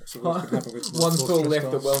 Yeah. So what could happen with my One four full stress lift,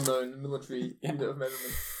 a dice? well-known military unit of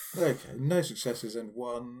measurement. Okay, no successes and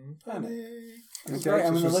 1 panic. It's great,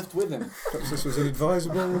 I'm in the lift with him. Perhaps this was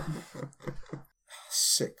inadvisable.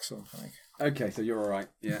 6 on panic. Okay, so you're all right,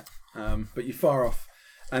 yeah. But you're far off,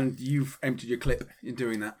 and you've emptied your clip in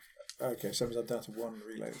doing that. Okay, so I'm down to 1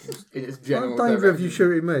 reload. In its No general danger of direction. you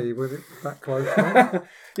shooting me with it that close. right?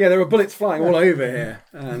 Yeah, there are bullets flying all over here.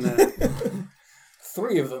 And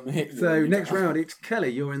 3 of them hit you. so next round, it's Kelly.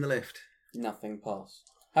 You're in the lift. Nothing pass.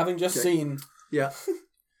 Having just Okay. seen Yeah,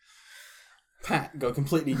 Pat go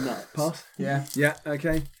completely nuts. pass. Yeah. Yeah,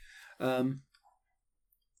 okay.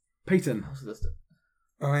 Peyton. What's this?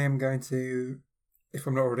 I am going to, if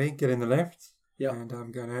I'm not already, get in the lift. Yeah. And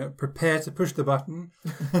I'm going to prepare to push the button.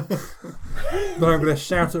 But I'm going to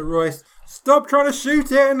shout at Royce, "Stop trying to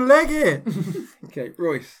shoot it and leg it!" Okay,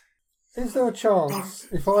 Royce. Is there a chance,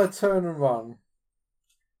 if I turn and run,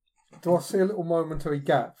 do I see a little momentary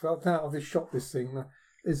gap? Out of this shot, this thing,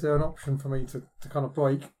 is there an option for me to kind of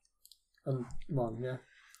break and run, yeah?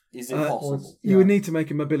 Is it possible? You would need to make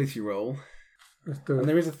a mobility roll. Let's do And it.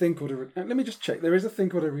 there is a thing called let me just check. There is a thing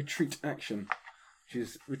called a retreat action, which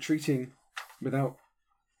is retreating without,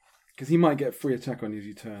 because he might get a free attack on you as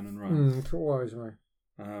you turn and run. That's what worries me.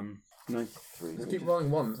 93. Just keep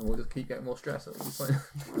rolling ones and we'll just keep getting more stress. It'll be fine.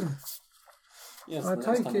 Yes, I the next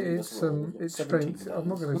take time it we do it's this roll, we've got it's 17 strength. I'm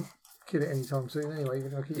not going to kill it anytime soon anyway.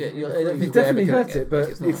 Even though I keep Yeah, it you- free. I don't think It definitely We're ever hurts killing it, but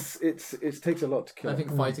it. it takes a lot to kill. I it.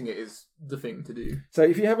 think fighting it is the thing to do. So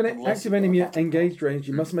if you have an Unless active you've got enemy a battle engaged range,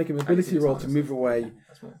 you must make a mobility roll to move away.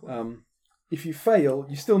 That's more cool. If you fail,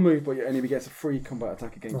 you still move, but your enemy gets a free combat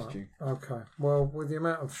attack against Right. you. Okay. Well, with the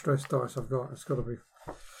amount of stress dice I've got, it's got to be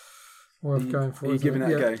worth going for. Are you isn't giving it?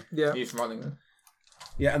 that a Yeah. go? Yeah. He's running then.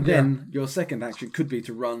 Yeah, and then your second action could be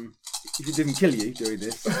to run. If it didn't kill you doing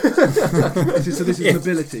this. So this is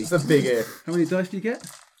mobility. It's a big if. How many dice do you get?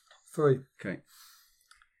 3. Okay.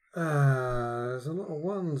 There's a lot of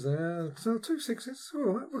ones there. So 2 6s. All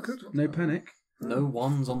right, we're good. No panic. No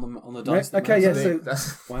ones on the No, dice. that okay, matter. yeah, so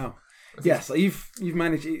That's wow. Yeah, so you've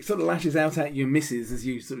managed. It sort of lashes out at you and misses as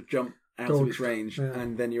you sort of jump out of its Dodged, range, yeah.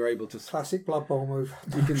 and then you're able to. Classic Blood Bowl move.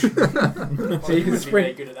 You can. So you can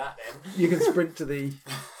sprint. good at that then. You can sprint to the.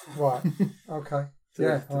 Right. Okay. To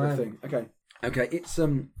Yeah, the, to I the am. thing. Okay. Okay. It's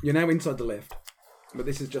You're now inside the lift, but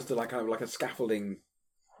this is just like a scaffolding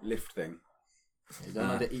lift thing. You don't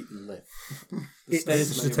let it eat the lift. The It's-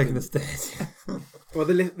 stairs Should may have taken the have stairs. Well,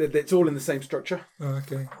 the lift. It's all in the same structure. Oh,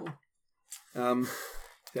 okay.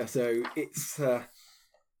 Yeah. So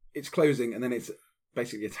it's closing, and then it's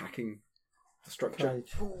basically attacking the structure.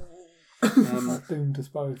 Cage. Um, Doomed us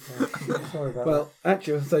both. Sorry about Well,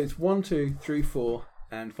 actually, so it's 1, 2, 3, 4,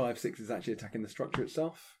 and 5, 6 is actually attacking the structure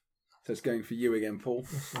itself. So it's going for you again, Paul.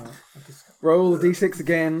 that. Right. I just got Roll d6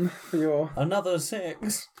 again for your. been. Another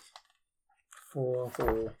 6. 4.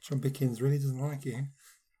 John Pickens really doesn't like you.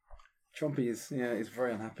 Chompy is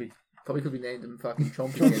very unhappy. probably could be named him fucking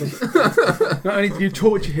Chompy. Not only do you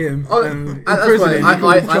torture him, Oh, and and that's imprison funny. him, you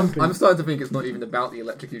call him Chompy. I'm starting to think it's not even about the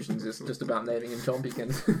electrocutions. It's just about naming him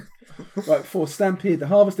Chompykins. Right, for Stampede, the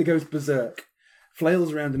harvester goes berserk,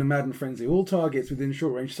 flails around in a maddened frenzy. All targets within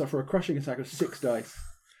short range suffer a crushing attack of 6 dice.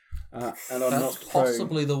 And are That's knocked prone.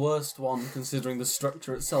 possibly the worst one, considering the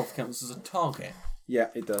structure itself counts as a target. Yeah,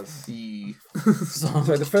 it does. The So,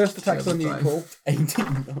 So the first attack's on you, Fine. Paul.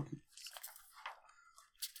 18.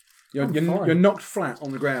 You're knocked flat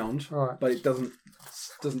on the ground, Right. but it doesn't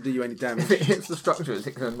do you any damage. if it hits the structure, is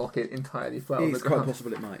it going to knock it entirely flat on the It's quite ground?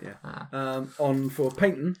 possible it might, yeah. Ah. On for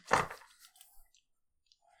Peyton.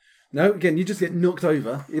 No, again, you just get knocked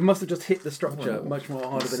over. It must have just hit the structure much more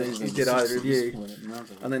harder than it did either of you.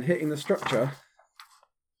 And then hitting the structure.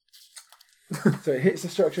 So it hits the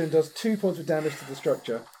structure and does 2 points of damage to the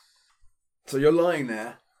structure. So you're lying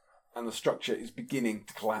there, and the structure is beginning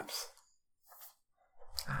to collapse.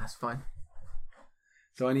 Ah, that's fine.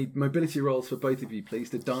 So I need mobility rolls for both of you, please,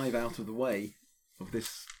 to dive out of the way of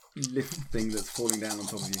this lift thing that's falling down on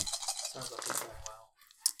top of you. Sounds like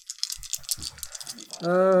it's going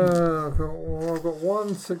I've got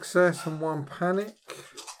one success and one panic.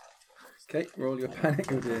 Okay, roll your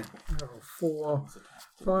panic, oh dear. 4,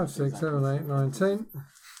 5, 6, 7, 8, 9, 10.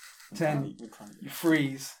 10. You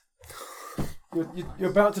freeze. You're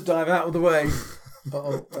about to dive out of the way.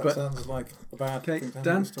 Uh-oh, that But- sounds like a bad Okay, thing to Dan?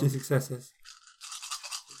 happen this 2 time. successes.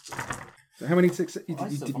 So how many successes? You I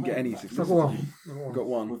didn't get any survived that. successes. I've got one. You got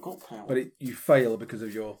one. We've got power. But you fail because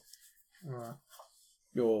of your Alright.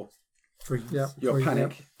 3. Yeah. your Three,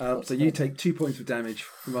 panic. So you take 2 points of damage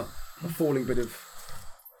from a falling bit of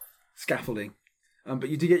scaffolding. But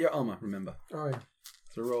you do get your armour, remember. Oh, yeah.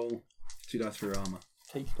 So roll 2 dice for your armour.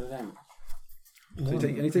 Take the damage. So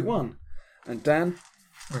you only take 1. And Dan,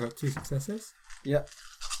 I got 2 successes. yep.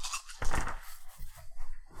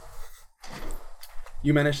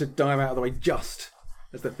 You manage to dive out of the way just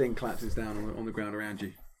as the thing collapses down on the ground around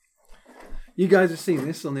you. You guys have seen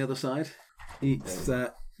this on the other side. It's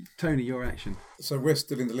Tony, your action. So we're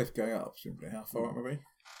still in the lift going up, simply. How far up are we?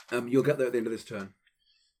 You'll get there at the end of this turn.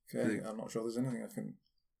 Okay, I'm not sure there's anything I can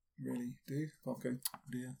really do. Apart from going,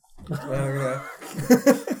 dear. Over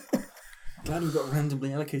there. Glad we got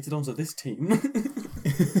randomly allocated onto this team.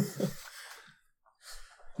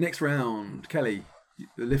 Next round, Kelly.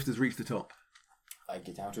 The lift has reached the top. I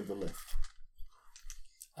get out of the lift.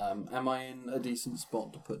 Am I in a decent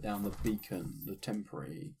spot to put down the beacon, the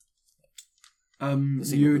temporary? signal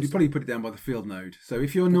You booster. probably put it down by the field node. So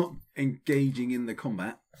if you're not engaging in the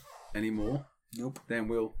combat anymore, Nope. then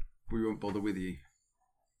we won't bother with you.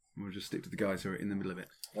 We'll just stick to the guys who are in the middle of it.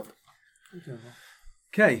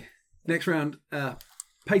 Okay, next round.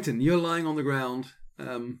 Peyton, you're lying on the ground.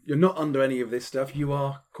 You're not under any of this stuff. You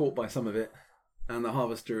are caught by some of it. And the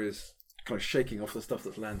harvester is kind of shaking off the stuff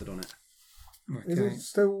that's landed on it. Is Okay. it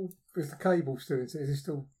still? Is the cable still? Is it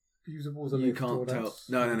still usable as a You lift? or can't tell. that's-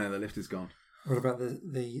 No, the lift is gone. What about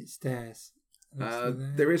the stairs? Are they still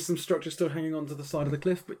there? There is some structure still hanging onto the side of the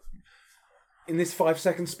cliff, but in this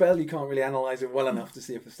 5-second spell, you can't really analyse it well enough to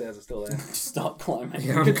see if the stairs are still there. Start climbing.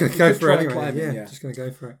 Yeah, I'm could- going to you go could for try it anyway. climbing, yeah. Just going to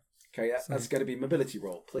go for it. Okay, that's going to be mobility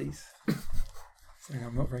roll, please. Something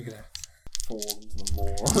I'm not very good at. Fall into the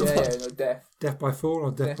moor. No, death. Death by fall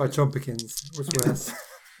or death Death by by- chompikins? Which worse?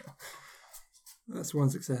 That's one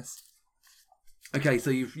success. Okay, so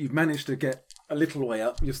you've managed to get a little way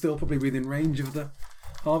up. You're still probably within range of the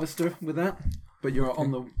harvester with that, but you're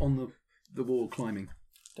on the wall climbing.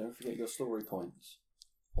 Don't forget your story points.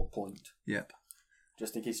 Or point. Yep.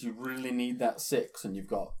 Just in case you really need that 6 and you've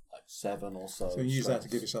got like 7 or so. So you use that to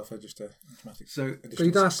stress. give yourself just a automatic. So So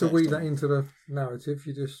you don't have to success, weave don't that you? into the narrative.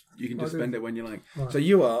 You just you can just I do. spend it when you like. Right. So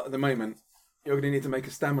you are at the moment. You're going to need to make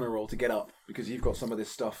a stamina roll to get up because you've got some of this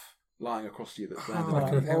stuff lying across you that's landed. I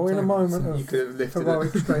could have Well, in a helped out, moment so of You could have lifted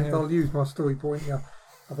heroic it. strength, I'll use my story point. Yeah,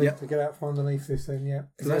 I think Yeah. to get out from underneath this. Then yeah.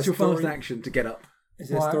 So that's your fast action to get up. Is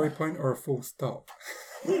it a Right. story point or a full stop?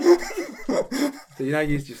 So you now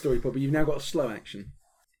used your story point, but you've now got a slow action,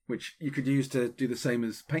 which you could use to do the same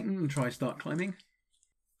as Peyton and try start climbing.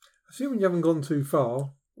 Assuming you haven't gone too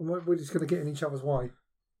far, we're just going to get in each other's way.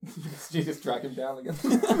 You just drag him down again.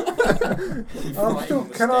 I'm still,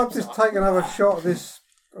 can I just take another shot at this?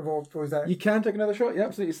 Or is that? You can take another shot. Yeah,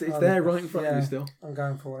 absolutely. It's Oh, there right in front of yeah. you still. I'm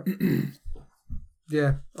going for it.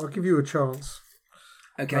 Yeah, I'll give you a chance.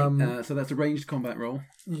 Okay, so that's a ranged combat roll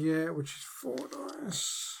Yeah, which is 4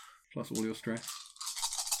 dice. plus all your stress.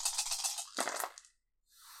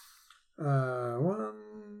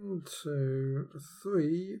 1, 2,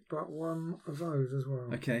 3, but one of those as well.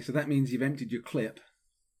 Okay, so that means you've emptied your clip.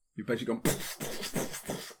 You've basically gone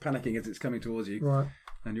panicking as it's coming towards you, Right.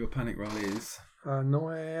 and your panic roll is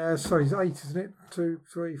No, sorry, it's 8, isn't it? 2,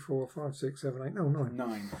 3, 4, 5, 6, 7, 8. No, 9.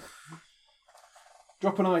 9.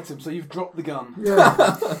 Drop an item, so you've dropped the gun. Yeah.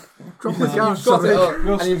 Drop the gun. You've got it up,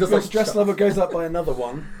 Your, and you've just your like stress level goes up by another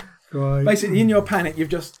 1. Right. Basically, in your panic, you've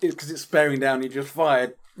just, because it's bearing down, you've just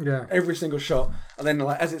fired Yeah. every single shot, and then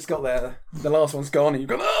like as it's got there, the last one's gone, and you've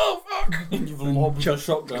gone, oh fuck! And you've lobbed your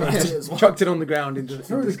shotgun at it as well. Chucked it on the ground into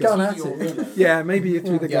Threw the his gun at it. Your- Yeah, maybe you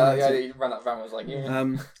threw the gun. Yeah, at it. you ran that van was like, yeah.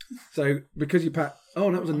 So because you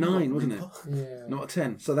oh, that was a 9, wasn't it? Yeah. Not a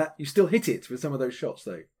 10. So that you still hit it with some of those shots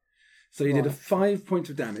though. So you did a 5 points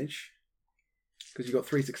of damage because you got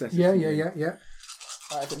 3 successes. Yeah.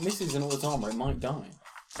 If it misses in all its armour, it might die.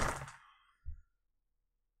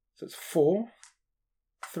 So it's 4,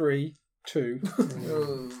 3, 2,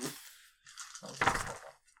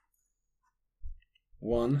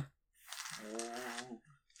 1.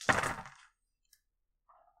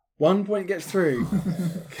 1 point gets through.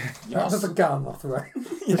 That was the gun off the way.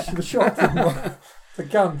 The shot didn't work. The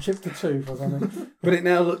gun chipped the tooth or something. But it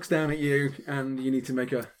now looks down at you, and you need to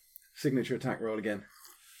make a signature attack roll again.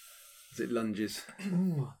 as it lunges.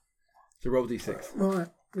 So roll d6. Right,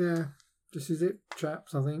 yeah. This is it,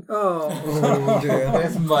 chaps, I think. Oh, dear.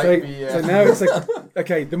 This might So, be. so now it's like,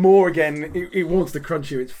 okay, the more again, it wants to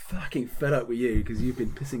crunch you. It's fucking fed up with you because you've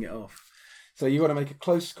been pissing it off. So you want to make a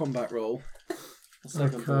close combat roll. The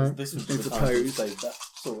second Okay. thought, this would be It's the a time to pose. save that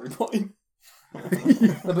story point.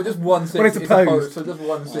 No, but just 1 6 Well, it's a is pose. opposed, so just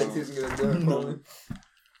 1 6 isn't going to do it. Probably.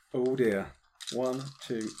 Oh dear. 1,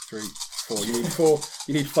 2, 3, 4. You need 4.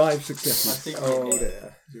 You need 5 successes. I think Oh we-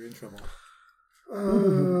 dear. You're in trouble.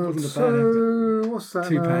 Wasn't a Two, what's that?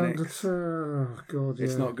 2 now? panics. Oh, God, yeah.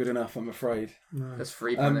 It's not good enough, I'm afraid. No. There's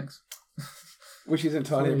 3 Um, panics. Which is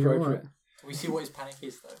entirely Oh, you're appropriate. Do we see what his panic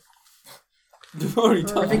is, though? You've already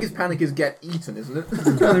done I think his panic is get eaten, isn't it?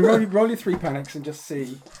 And then roll your 3 panics and just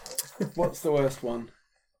see what's the worst one.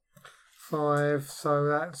 5, so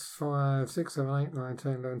that's 5, 6, 7, 8, 9,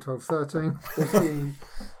 10, 11, 12, 13, 14.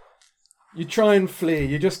 You try and flee,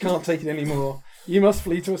 you just can't take it anymore. You must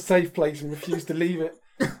flee to a safe place and refuse to leave it.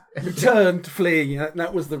 You turn to flee, and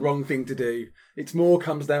that was the wrong thing to do. Its maw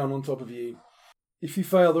comes down on top of you. If you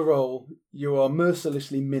fail the roll, you are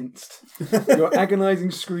mercilessly minced. Your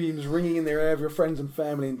agonising screams ringing in the ear of your friends and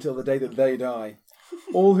family until the day that they die.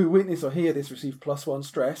 All who witness or hear this receive +1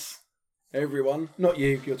 stress. Everyone, not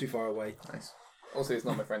you, you're too far away. Nice. Also, he's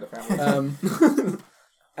not my friend or family.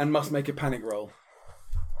 And must make a panic roll.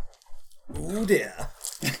 Oh dear.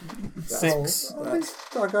 6. At least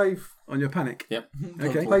I gave On your panic. Yep.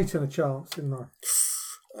 Okay. Peyton a chance, didn't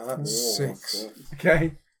I? 6.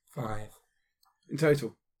 Okay. 5. In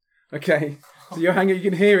total. Okay. So you're hanging, you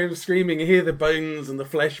can hear him screaming, you hear the bones and the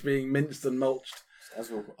flesh being minced and mulched. As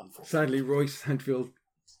well, unfortunately. Sadly, Royce Hadfield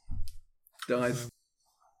dies.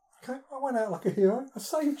 Okay, I went out like a hero. I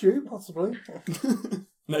saved you, possibly.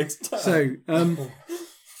 Next time. So,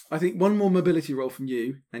 I think one more mobility roll from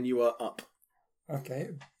you, and you are up. Okay.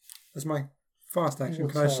 That's my fast action.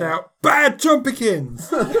 What's Can I that? shout, "Bad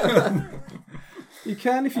Chumpikins"? You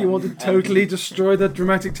can if you want to totally destroy the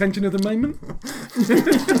dramatic tension of the moment.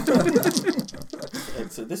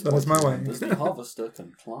 So this That was my way. Does the harvester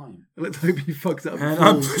can climb? Let's hope he fucks up. And and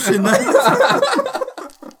I'm falls. pushing that.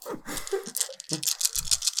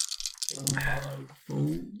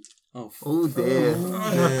 Oh dear.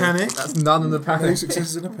 I panic. That's none of the 2 panic.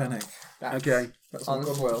 successes and a panic. Okay. That's what I've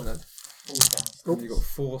got. Unfortunate. You've got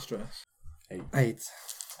 4 stress. 8.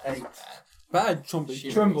 8. Bad trumpet.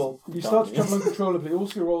 Tremble. You start to tremble uncontrollably. All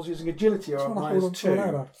your rolls using agility are at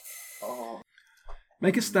 -2.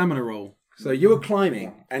 Make a stamina roll. So you are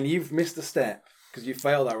climbing and you've missed a step because you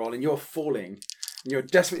failed that roll and you're falling and you're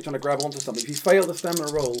desperately trying to grab onto something. If you fail the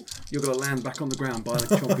stamina roll, you're going to land back on the ground by the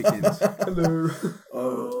chompykins.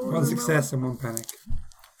 Hello. 1 success and 1 panic.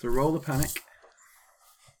 So roll the panic.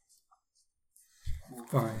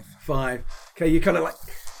 5. 5. Okay, you kind of like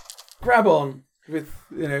grab on with,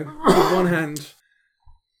 with one hand.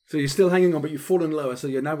 So you're still hanging on, but you've fallen lower, so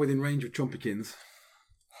you're now within range of chompykins.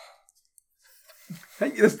 Hey,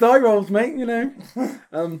 there's die rolls, mate,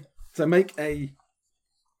 So make a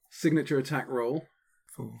signature attack roll.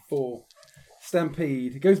 4.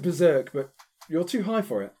 Stampede. It goes berserk, but you're too high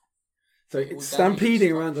for it. So it's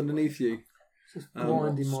stampeding around underneath you.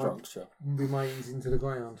 Grinding my Structure. remains into the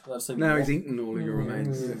ground. That's a Now lot. he's eaten all of your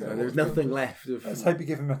remains. So there's nothing left of. Let's hope you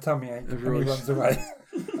give him a tummy ache and he Royce. runs away.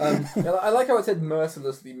 Yeah, I like how it said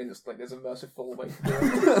mercilessly minced, like there's a merciful way to do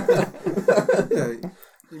it. Yeah,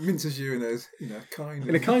 he minces you in a kind,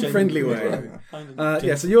 In a kind, friendly way.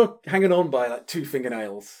 Yeah, so you're hanging on by like 2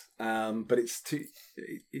 fingernails, but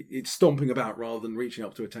it's stomping about rather than reaching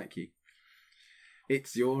up to attack you.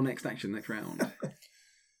 It's your next action, next round.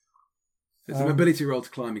 It's a mobility roll to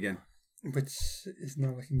climb again. Which is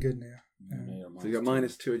not looking good now. So you got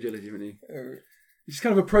 -2 agility, haven't you? It's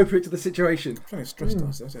kind of appropriate to the situation. Trying to stress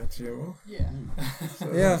dice that out to you all. Yeah.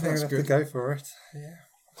 So Yeah, I think that's I'll have good. to go for it. Yeah.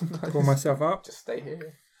 Pull myself up. Just stay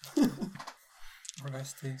here.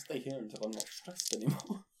 Rest here. Stay here until I'm not stressed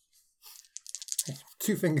anymore.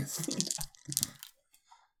 2 fingers.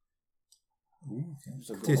 It's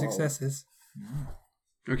a good 2 roll. successes.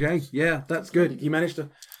 Okay, yeah, that's good. You managed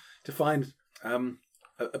to find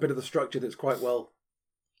a bit of the structure that's quite well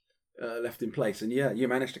left in place, and yeah, you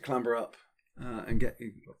managed to clamber up and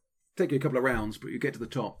take you a couple of rounds, but you get to the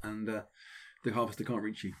top, and the harvester can't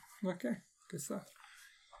reach you. Okay, good stuff.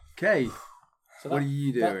 Okay, So what that, are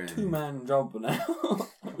you doing? That 2-man job now,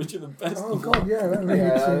 which are the best. Oh of god, yeah, that really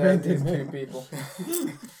Yeah, invented it's me. 2 people.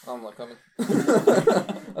 I'm not coming.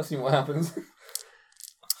 I've seen what happens.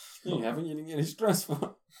 You haven't. You didn't get any stress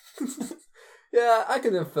for it. Yeah, I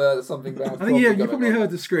can infer that something bad. I think you probably heard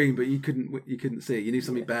the scream, but you couldn't see it. You knew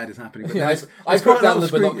something bad is happening. But Yeah, there's I quite put a lot down of the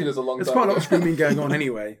scream- binoculars a long There's time quite a lot ago. of screaming going on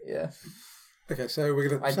anyway. Yeah. Okay, so we're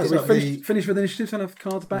going I to did start Finish with initiative and have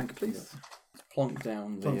cards back, please. Plonk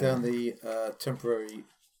down the... plonk down the temporary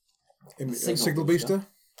Signal signal booster. booster.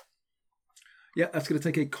 Yeah, that's going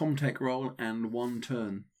to take a Comtech roll and 1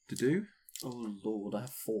 turn to do. Oh, Lord, I have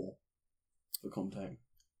 4 for contact.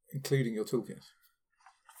 Including your toolkit.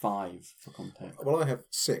 5 for contact. Well, I have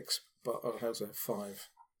 6, but I also have 5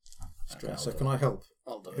 stress. So can I help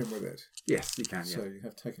I'll do him it. with it? Yes, you can. Yeah. So you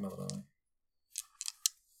have to take another die.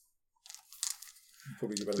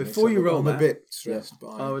 Probably better Before than you me. roll I'm a that, bit stressed,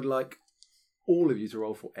 but I would like all of you to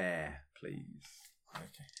roll for air, please. Okay,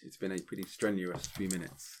 It's been a pretty strenuous few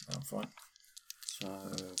minutes. I'm fine. So,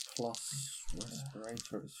 plus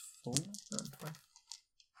respirator is 4.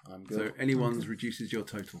 I'm good. So anyone's reduces your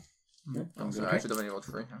total. I'm sorry, I should have only rolled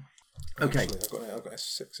 3. Okay. Actually, I've got a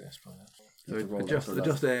 6S by now. So have to roll adjust, that for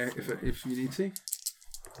adjust air if you need to. Yeah,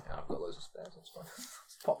 I've got loads of spares, that's fine.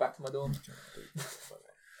 Pop back to my dorm.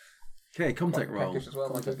 Okay, Comtech Like roll. package as well,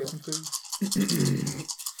 like go get some food.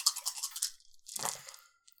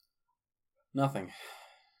 Nothing.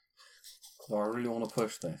 So I really want to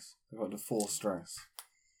push this. I've got to 4 stress.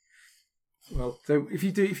 Well, So if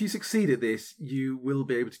you succeed at this, you will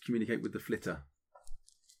be able to communicate with the flitter,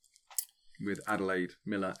 with Adelaide,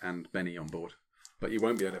 Miller, and Benny on board, but you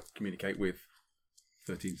won't be able to communicate with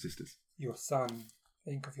 13 Sisters. Your son.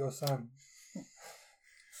 Think of your son.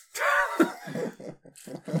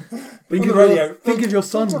 Think the radio. Think of your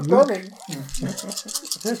son. Luke.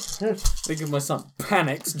 Think of my son.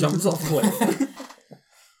 Panics, jumps off cliff.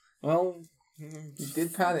 Well, You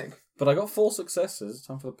did panic. but I got 4 successes.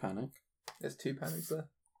 Time for the panic. There's 2 panics there.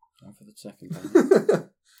 Time for the second panic.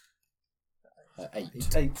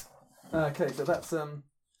 8. 8. Okay, so that's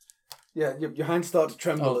yeah. Your hands start to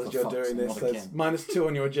tremble Oh, as for you're fuck's doing sake, this. not There's again. -2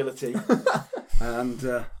 on your agility,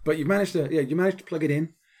 and but you managed to plug it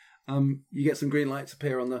in. You get some green lights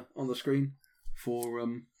appear on the screen for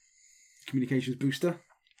communications booster.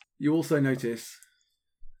 You also notice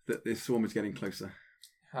that this swarm is getting closer.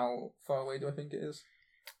 How far away do I think it is?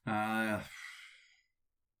 Half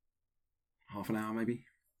an hour maybe.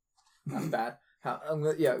 That's bad. I'm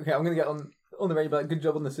gonna get on the radio. But good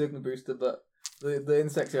job on the signal booster, but the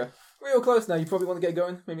insects are real close now. You probably want to get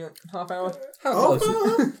going. Maybe like half hour. How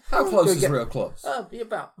close? How close is real close? Be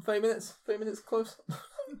about 30 minutes. 30 minutes close.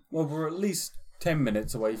 Well, we're at least 10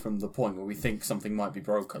 minutes away from the point where we think something might be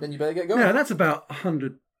broken. Then you better get going. Yeah, that's about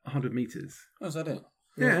 100 meters. Oh, is that it?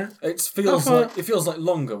 Yeah. It feels How far- like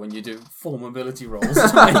longer when you do 4 mobility rolls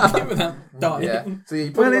to make it without dying. Yeah. So you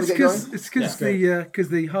Well, probably it's want to get going. because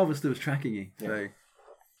the harvester was tracking you. So.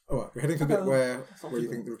 all right, we're heading to the bit where you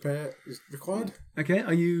think the repair is required. Okay,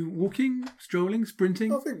 are you walking, strolling,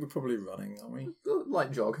 sprinting? I think we're probably running, aren't we?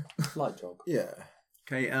 Light jog. Light jog. Yeah.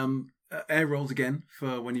 Okay, air rolls again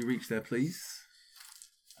for when you reach there, please.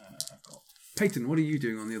 I've got Peyton, what are you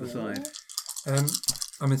doing on the other side?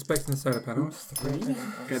 I'm inspecting the solar panels. 3.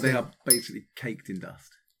 Okay, they are basically caked in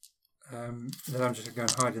dust. Then I'm just going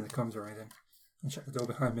to hide in the comms array then. And shut the door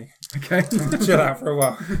behind me. Okay. Chill out for a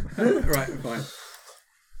while. Right, fine.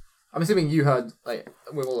 I'm assuming you heard, like,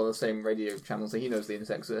 we're all on the same radio channel, so he knows the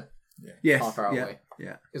insects are Yes. half hour yeah, away.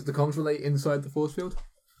 Yeah. Is the comms relay inside the force field?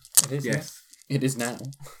 It is, Yes, It is now.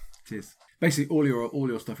 it is. Basically, all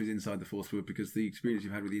your stuff is inside the force field because the experience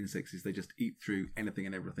you've had with the insects is they just eat through anything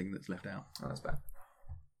and everything that's left out. Oh, that's bad.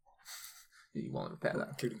 You want to repair that.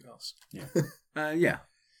 Including us. Yeah.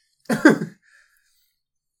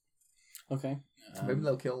 Okay. Maybe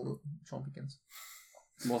they'll kill Chompikins.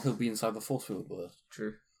 Well, he'll be inside the force field with us.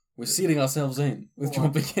 True. We're sealing ourselves in with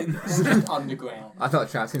John Pickens. Underground. I thought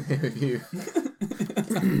trapped in here with you.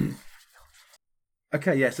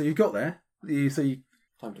 Okay, yeah, so you got there. You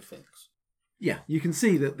Time to fix. you can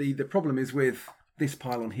see that the problem is with this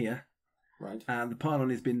pylon here. Right. And the pylon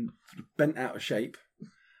has been sort of bent out of shape,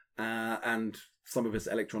 and some of its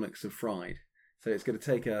electronics have fried. So it's going to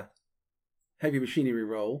take a heavy machinery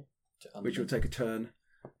roll, which will take a turn,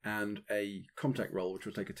 and a contact roll, which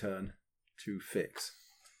will take a turn to fix,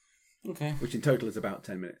 Okay. which in total is about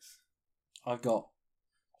 10 minutes. I've got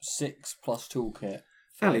 6 plus toolkit.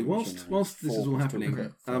 Ali, 5 whilst machinery, this 4 is all plus happening,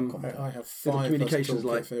 toolkit, I have Bit of 5 communications plus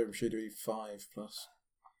like- toolkit for machinery, 5 plus.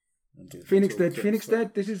 and do the Phoenix Toolkit dead, Phoenix for-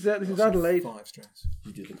 dead. This is Also Adelaide. 5 stress.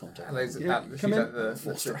 You do the contact. Adelaide's Yeah, she's come in. at the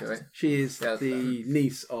sister, right? She is Yeah, the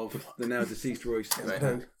niece of the now deceased Royce. Right.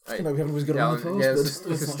 No, Right. no, we haven't always got Yeah, on the past. yeah,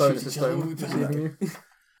 but it's a stone, it's a stone. Receiving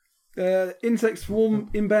you. Insect swarm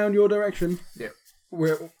inbound your direction.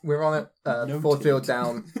 We're on it. Force field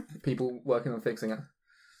down. People working on fixing it.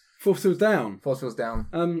 Force field's down. Force field's down.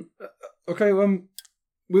 Okay.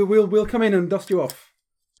 We'll come in and dust you off.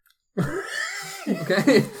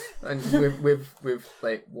 Okay. And with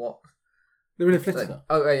like what? They're in a Like, flitter,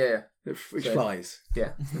 oh yeah. which So- flies.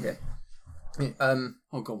 Yeah. Okay.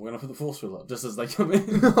 Oh god, we're gonna put the force field up just as they come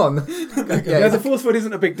in. Oh, no. Yeah, the force field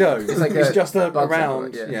isn't a big dome. It's like a just a bug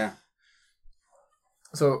round. sample, Yeah.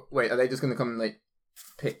 So wait, are they just going to come and like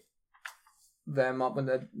pick them up when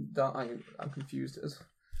they're done? I'm confused.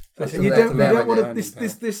 You don't want to. landing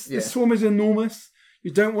This Yeah. swarm is enormous.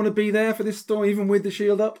 You don't want to be there for this storm, even with the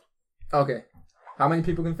shield up. Okay. How many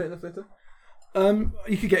people can fit in the flitter?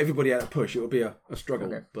 You could get everybody out of push. It would be a struggle,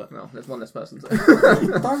 Okay. but No, there's one less person. So.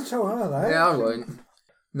 Don't tell her that. Yeah, I won't.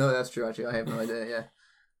 No, that's true. Actually, I have no idea. Yeah.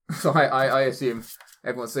 So I assume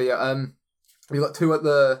everyone. So yeah, we've got two at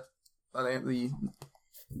the. Are they at the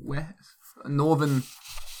where? Northern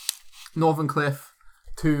cliff.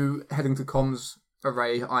 Two heading to comms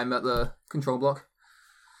array. I'm at the control block.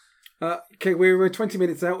 okay, we're 20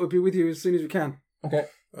 minutes out. We'll be with you as soon as we can. Okay.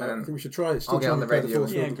 I think we should try. Still I'll get try on and the repair radio.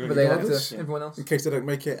 force Yeah, field good. But they have regardless, to everyone else. in case they don't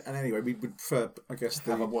make it. And anyway, we would prefer, I guess,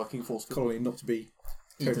 the Have a working force field. colony not to be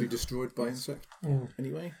totally Eaten. destroyed by insect. Mm.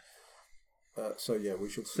 Anyway. So yeah, we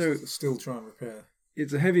should So- still try and repair.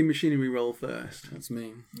 It's a heavy machinery roll first. That's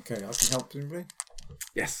me. Okay, I can help anybody.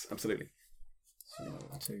 Yes, absolutely. So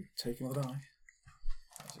take another die.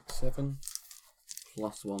 6, 7.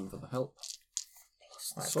 +1 for the help.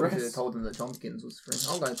 I Plus probably should have stress. told them that Chompkins was free.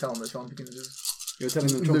 I'm going to tell them that Chompkins is You're telling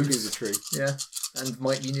them Luke's. Chompkins is a tree. yeah, and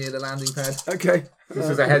might be near the landing pad. Okay. This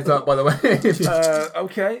is a heads up, by the way.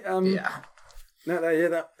 Okay. yeah. No,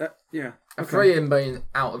 yeah. A Okay. free him being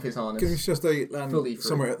out of his harness. Can we just say land Fully free.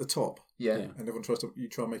 somewhere at the top, Yeah. Yeah. and everyone tries to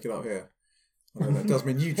try and make it out here? I know that does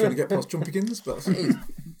mean you trying to get past Chumpykins, but He's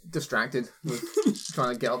distracted with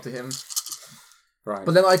trying to get up to him. Right.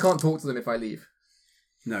 But then I can't talk to them if I leave.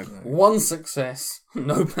 No. 1 success,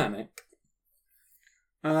 no panic.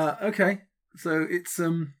 Okay. So it's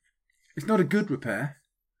not a good repair,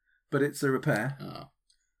 but it's a repair. Oh,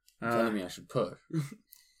 telling me I should push.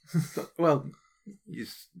 Well,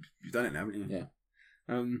 you've done it now, haven't you?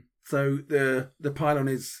 Yeah. So the pylon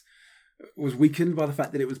was weakened by the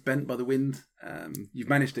fact that it was bent by the wind. You've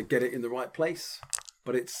managed to get it in the right place,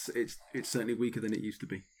 but it's certainly weaker than it used to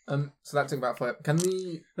be. So that took about 5. Can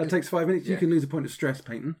That takes 5 minutes. You Yeah. can lose a point of stress,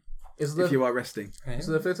 Peyton, is the if you are resting. is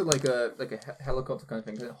the filter like a helicopter kind of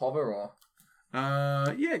thing? Can it hover or?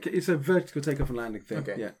 Yeah, it's a vertical takeoff and landing thing.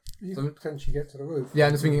 Okay. Yeah. You So- could potentially get to the roof. Yeah,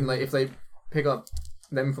 I'm just thinking like if they pick up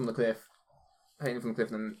them from the cliff, Peyton from the cliff,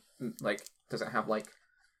 then like does it have like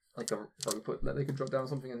a rope that they could drop down or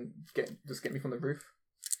something and get me from the roof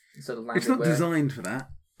instead of landing? It's not where designed for that,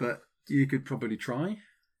 but you could probably try.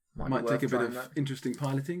 might Might be take a worth bit trying of that. interesting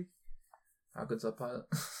piloting. How good's our pilot?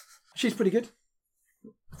 She's pretty good.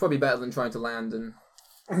 Probably better than trying to land and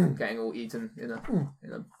getting all eaten in a.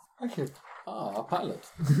 Thank you. Ah, a pilot.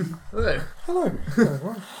 Oh, Hello.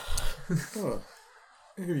 Hello. oh,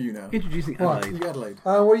 who are you now? Introducing Right. Adelaide. You Adelaide.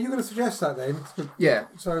 Well, are you going to suggest that then? yeah.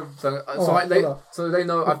 So, So Alright, they hold up. they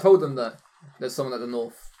know. I've told them that there's someone at the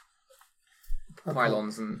north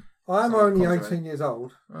pylons and. I'm So only comms 18 years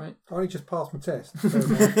old. Right. I only just passed my test.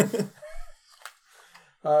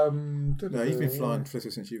 No, you've been flying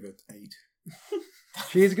Flitter since you were 8.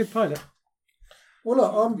 She is a good pilot. Well,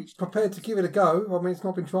 look, I'm prepared to give it a go. I mean, it's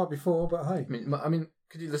not been tried before, but hey. I mean,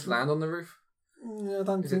 could you just land on the roof? I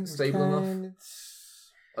don't Is it think stable we enough? can.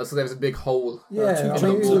 It's... Oh, so there was a big hole. Yeah, two I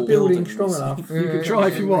jump mean, is wall the building buildings. strong enough? You could try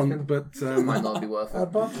if you want, but It might not be worth it.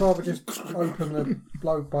 I'd much rather just open the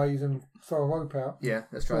blow bays and throw a rope out. Yeah,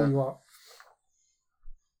 let's try Pull that. you up.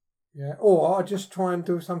 Yeah, or I'd just try and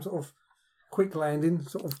do some sort of quick landing,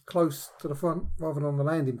 sort of close to the front, rather than on the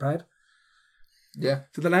landing pad. Yeah,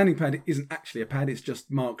 so the landing pad isn't actually a pad; it's just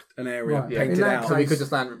marked an area, Right. yeah. painted In that out. So we case, could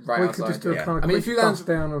just land right we outside. could just do a yeah. kind of I mean, quick if you land- bust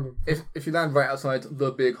down on If you land right outside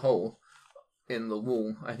the big hole in the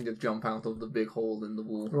wall, I can just jump out of the big hole in the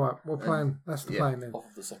wall. right, we'll plan. That's the Yeah. plan then. Off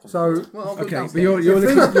of the second So, floor. Well, I'll go Okay, but downstairs. you're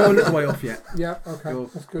a little way off yet. yeah, okay, You're-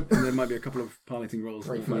 that's good. And there might be a couple of piloting rolls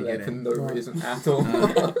Break before my you leg get for in. no Right. reason at all.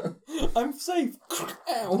 I'm safe.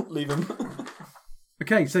 Ow, leave him.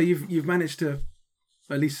 Okay, so you've managed to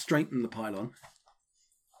at least straighten the pylon.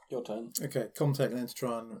 Your turn. Okay, contact then to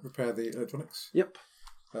try and repair the electronics. Yep,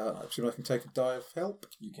 I assume I can take a die of help.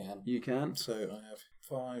 You can. you can. So I have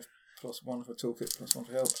 5 plus 1 for toolkit plus 1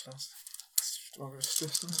 for help. Plus stronger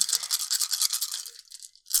assist on it.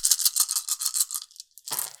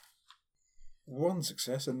 1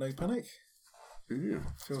 success and no panic. Yeah.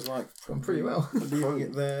 Feels like pretty well. Leaving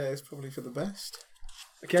it there is probably for the best.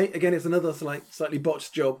 Okay, again, it's another slightly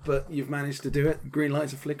botched job, but you've managed to do it. Green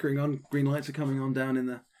lights are flickering on. Green lights are coming on down in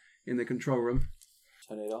in the control room.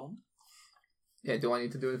 Turn it on. Yeah, do I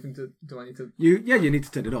need to do anything to... Do I need to... You need to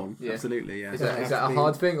turn it on. Yeah. Absolutely, yeah. Is that a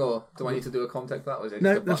hard thing, or do I need to do a contact for that? Or is it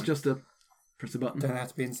No, just a that's button? just a press a button. Don't have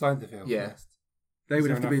to be inside the field. Yeah. First. They Is would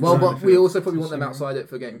there have to be enough- Well, inside but the we field. also probably want them Assuming- outside it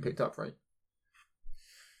for getting picked up, right?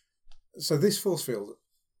 So this force field,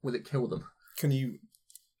 Will it kill them? can you...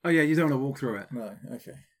 Oh yeah, you don't want to walk through it. No,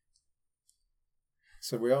 okay.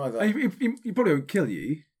 So we either... It probably won't kill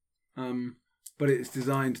you, but it's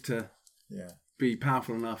designed to Yeah. be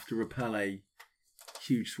powerful enough to repel a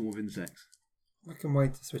huge swarm of insects. We can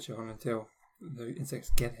wait to switch it on until the insects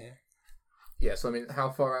get here. Yeah, so I mean, how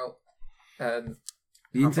far out? The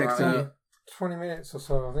How insects far out are... 20 minutes or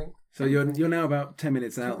so, I think. So you're now about 10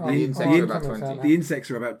 minutes out. Oh, the The, insects oh, are I'm about coming 20. down the insects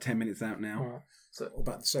are about 10 minutes out now. Alright, So,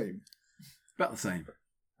 About the same. About the same.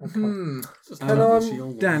 okay. Just Um, turn and on the I'm-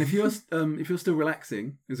 shield. Dan, if you're still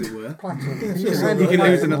relaxing, as it were, Platinum. You can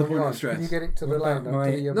lose another point of stress. Can you get it to the What about lander?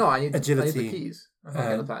 my- to the, no, I need the Agility, keys. I can't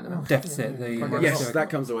get the platinum out. Deficit. The yes, that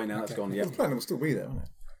comes away now. That's Okay. gone. Yeah. The planet will still be there, won't it?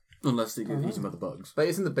 Unless they get eaten by the bugs. But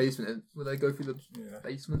it's in the basement. Will they go through the Yeah.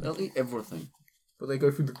 basement? They'll eat everything. Will they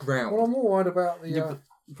go through the ground? well, I'm more worried about the, Yeah,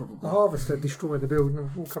 but probably. the harvester destroying the building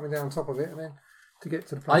and all coming down on top of it, and then to get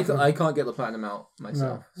to the I platinum. can't get the platinum out No,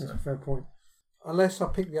 myself. that's So. a fair point. Unless I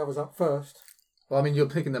pick the others up first. Well, I mean, you're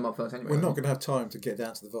picking them up first anyway. We're not aren't going to have time to get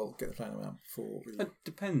down to the vault, get the planet out before we... It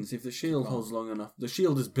depends. If the shield holds long enough, the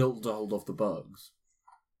shield is built to hold off the bugs.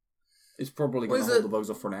 It's probably Well, going to is hold it- the bugs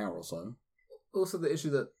off for an hour or so. you? Also, the issue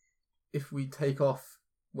that if we take off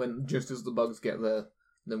when just as the bugs get there,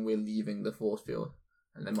 then we're leaving the force field,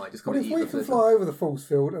 and they might just come But and if eat we the can flitter. fly over the force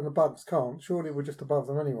field and the bugs can't, surely we're just above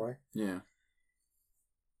them anyway. Yeah.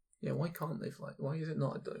 Yeah, why can't they fly? Why is it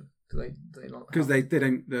not a dome? Do they not? Because have- they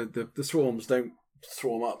don't the swarms don't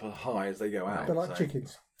swarm up as high as they go out. They're like so.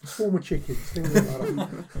 chickens. A swarm of chickens. Things like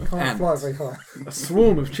that. Can't fly very high. A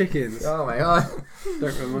swarm of chickens. Oh my god!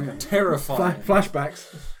 Don't remember. Terrifying.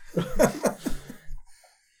 Flashbacks.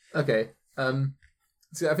 Okay.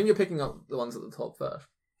 So I think you're picking up the ones at the top first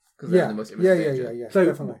because they're Yeah. in the most immediate danger. Yeah. So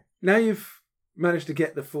Definitely. now you've managed to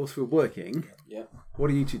get the force field working. Yeah. What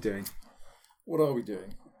are you two doing? What are we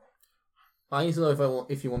doing? I need to know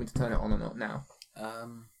if you want me to turn it on or not now.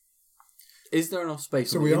 Is there enough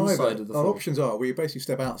space So on we the inside either... of the Our force? options are we basically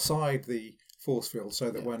step outside the force field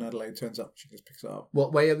so that when Adelaide turns up, she just picks it up.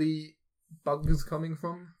 What way are the bugs coming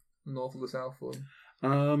from? The north or the south? Or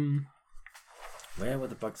Where were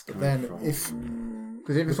the bugs coming Then from? if...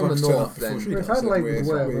 because if it's the from the bugs turn up north, before then she Well, if does, Adelaide then was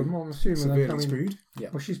we're- aware of we're them, I'm assuming they're severely coming. screwed.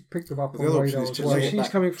 Well, she's picked them up The on other the option radar is as to well. get she's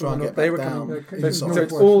back- coming try from and the get north. They back were down. coming. They're So coming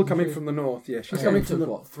it's from all west. coming from the north. Yeah, she's Okay, coming it from took,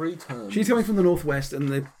 the. what, 3 turns? She's coming from the northwest, and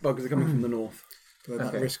the bugs are coming from the north. Then that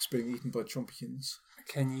Okay. risks being eaten by chompikins.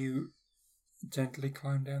 Can you gently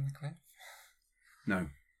climb down the cliff? No,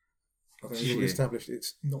 I think Shit. we've established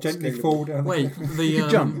it's not Gently scalable. fall down Wait, the cliff. the you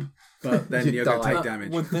jump, but then You you're going to die. take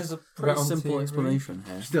damage. Well, there's a pretty Round simple theory. explanation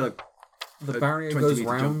here. Still The a barrier 20 goes metre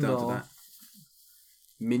jump round down to our that.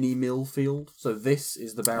 mini mill field. So this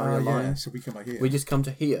is the barrier Yeah, line. so we come out here. We just come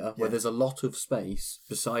to here, where Yeah. there's a lot of space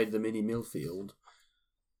beside the mini mill field.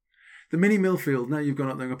 The mini mill field. Now you've gone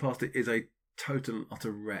up there and gone past it. Is a total and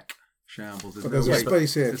utter wreck. Shambles. But there's a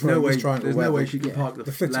space here. There's no way. Triangle There's where no way the- she can yeah, park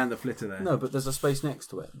the flitter- land the flitter there. No, but there's a space next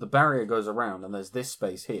to it. The barrier goes around, and there's this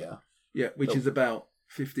space here. Yeah, which Oh. is about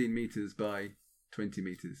 15 meters by 20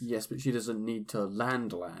 meters. Yes, but she doesn't need to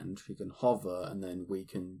land. She can hover, and then we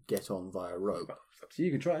can get on via rope. So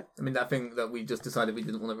you can try it. I mean that thing that we just decided we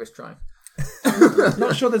didn't want to risk trying.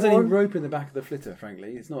 Not sure there's any Well, rope in the back of the flitter.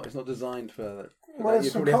 Frankly, it's not. It's not designed for that. Well, You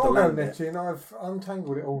there's some probably have to cargo land it. netting. I've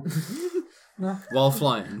untangled it all. While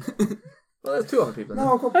flying. Well, there's 2 other people.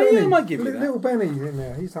 No, I've got Oh, yeah, Benny. I might give you that. Little Benny's in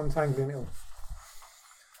there. He's untangling it all.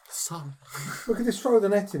 Son. We could just throw the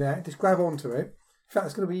netting out, just grab onto it. In fact,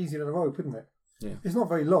 it's going to be easier than a rope, isn't it? Yeah. It's not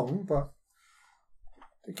very long, but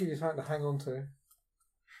it gives you something to hang on to.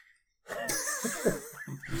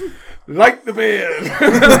 Like the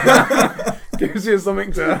beard. Gives you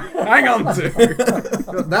something to hang on to.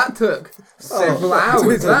 That took several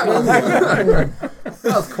hours. That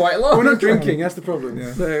was quite long. We're not drinking. That's the problem.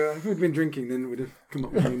 Yeah. So if we'd been drinking, then we'd have come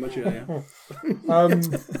up with something much earlier.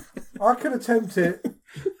 I could attempt it.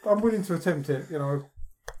 I'm willing to attempt it,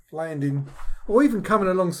 landing, or even coming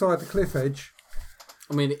alongside the cliff edge.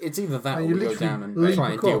 I mean, it's either that And or you we go literally down and leap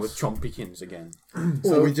try and deal across. with chompykins again.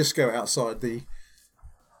 Or we just go outside the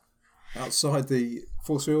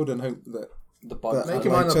force field and hope that The that bugs. Make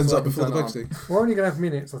your mind Adelaide up turns so I up can before the turn bugs on. do. We're only going to have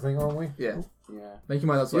minutes, I think, aren't we? Yeah. Yeah. Make your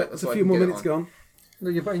mind up so Yeah, I there's so a I few can more get it minutes on. gone. No,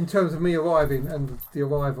 yeah, but in terms of me arriving and the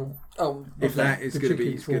arrival, Oh, If that is the going to be,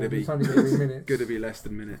 chicken it's going to swarm, be, it's only going to be minutes, going to be less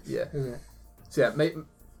than minutes. Yeah. isn't it? So yeah,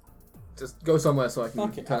 Just go somewhere so I can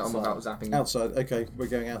Okay, turn it on without outside. zapping. Outside. Okay, we're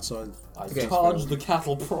going outside. I Okay. charge the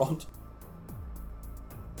cattle prod.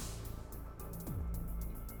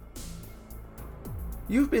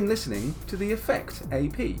 You've been listening to The Effect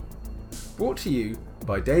AP, brought to you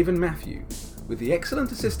by Dave and Matthew, with the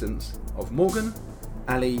excellent assistance of Morgan,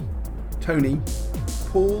 Ali, Tony,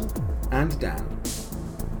 Paul, and Dan.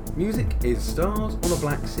 Music is Stars on a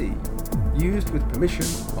Black Sea, used with permission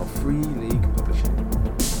of Free League Publishing.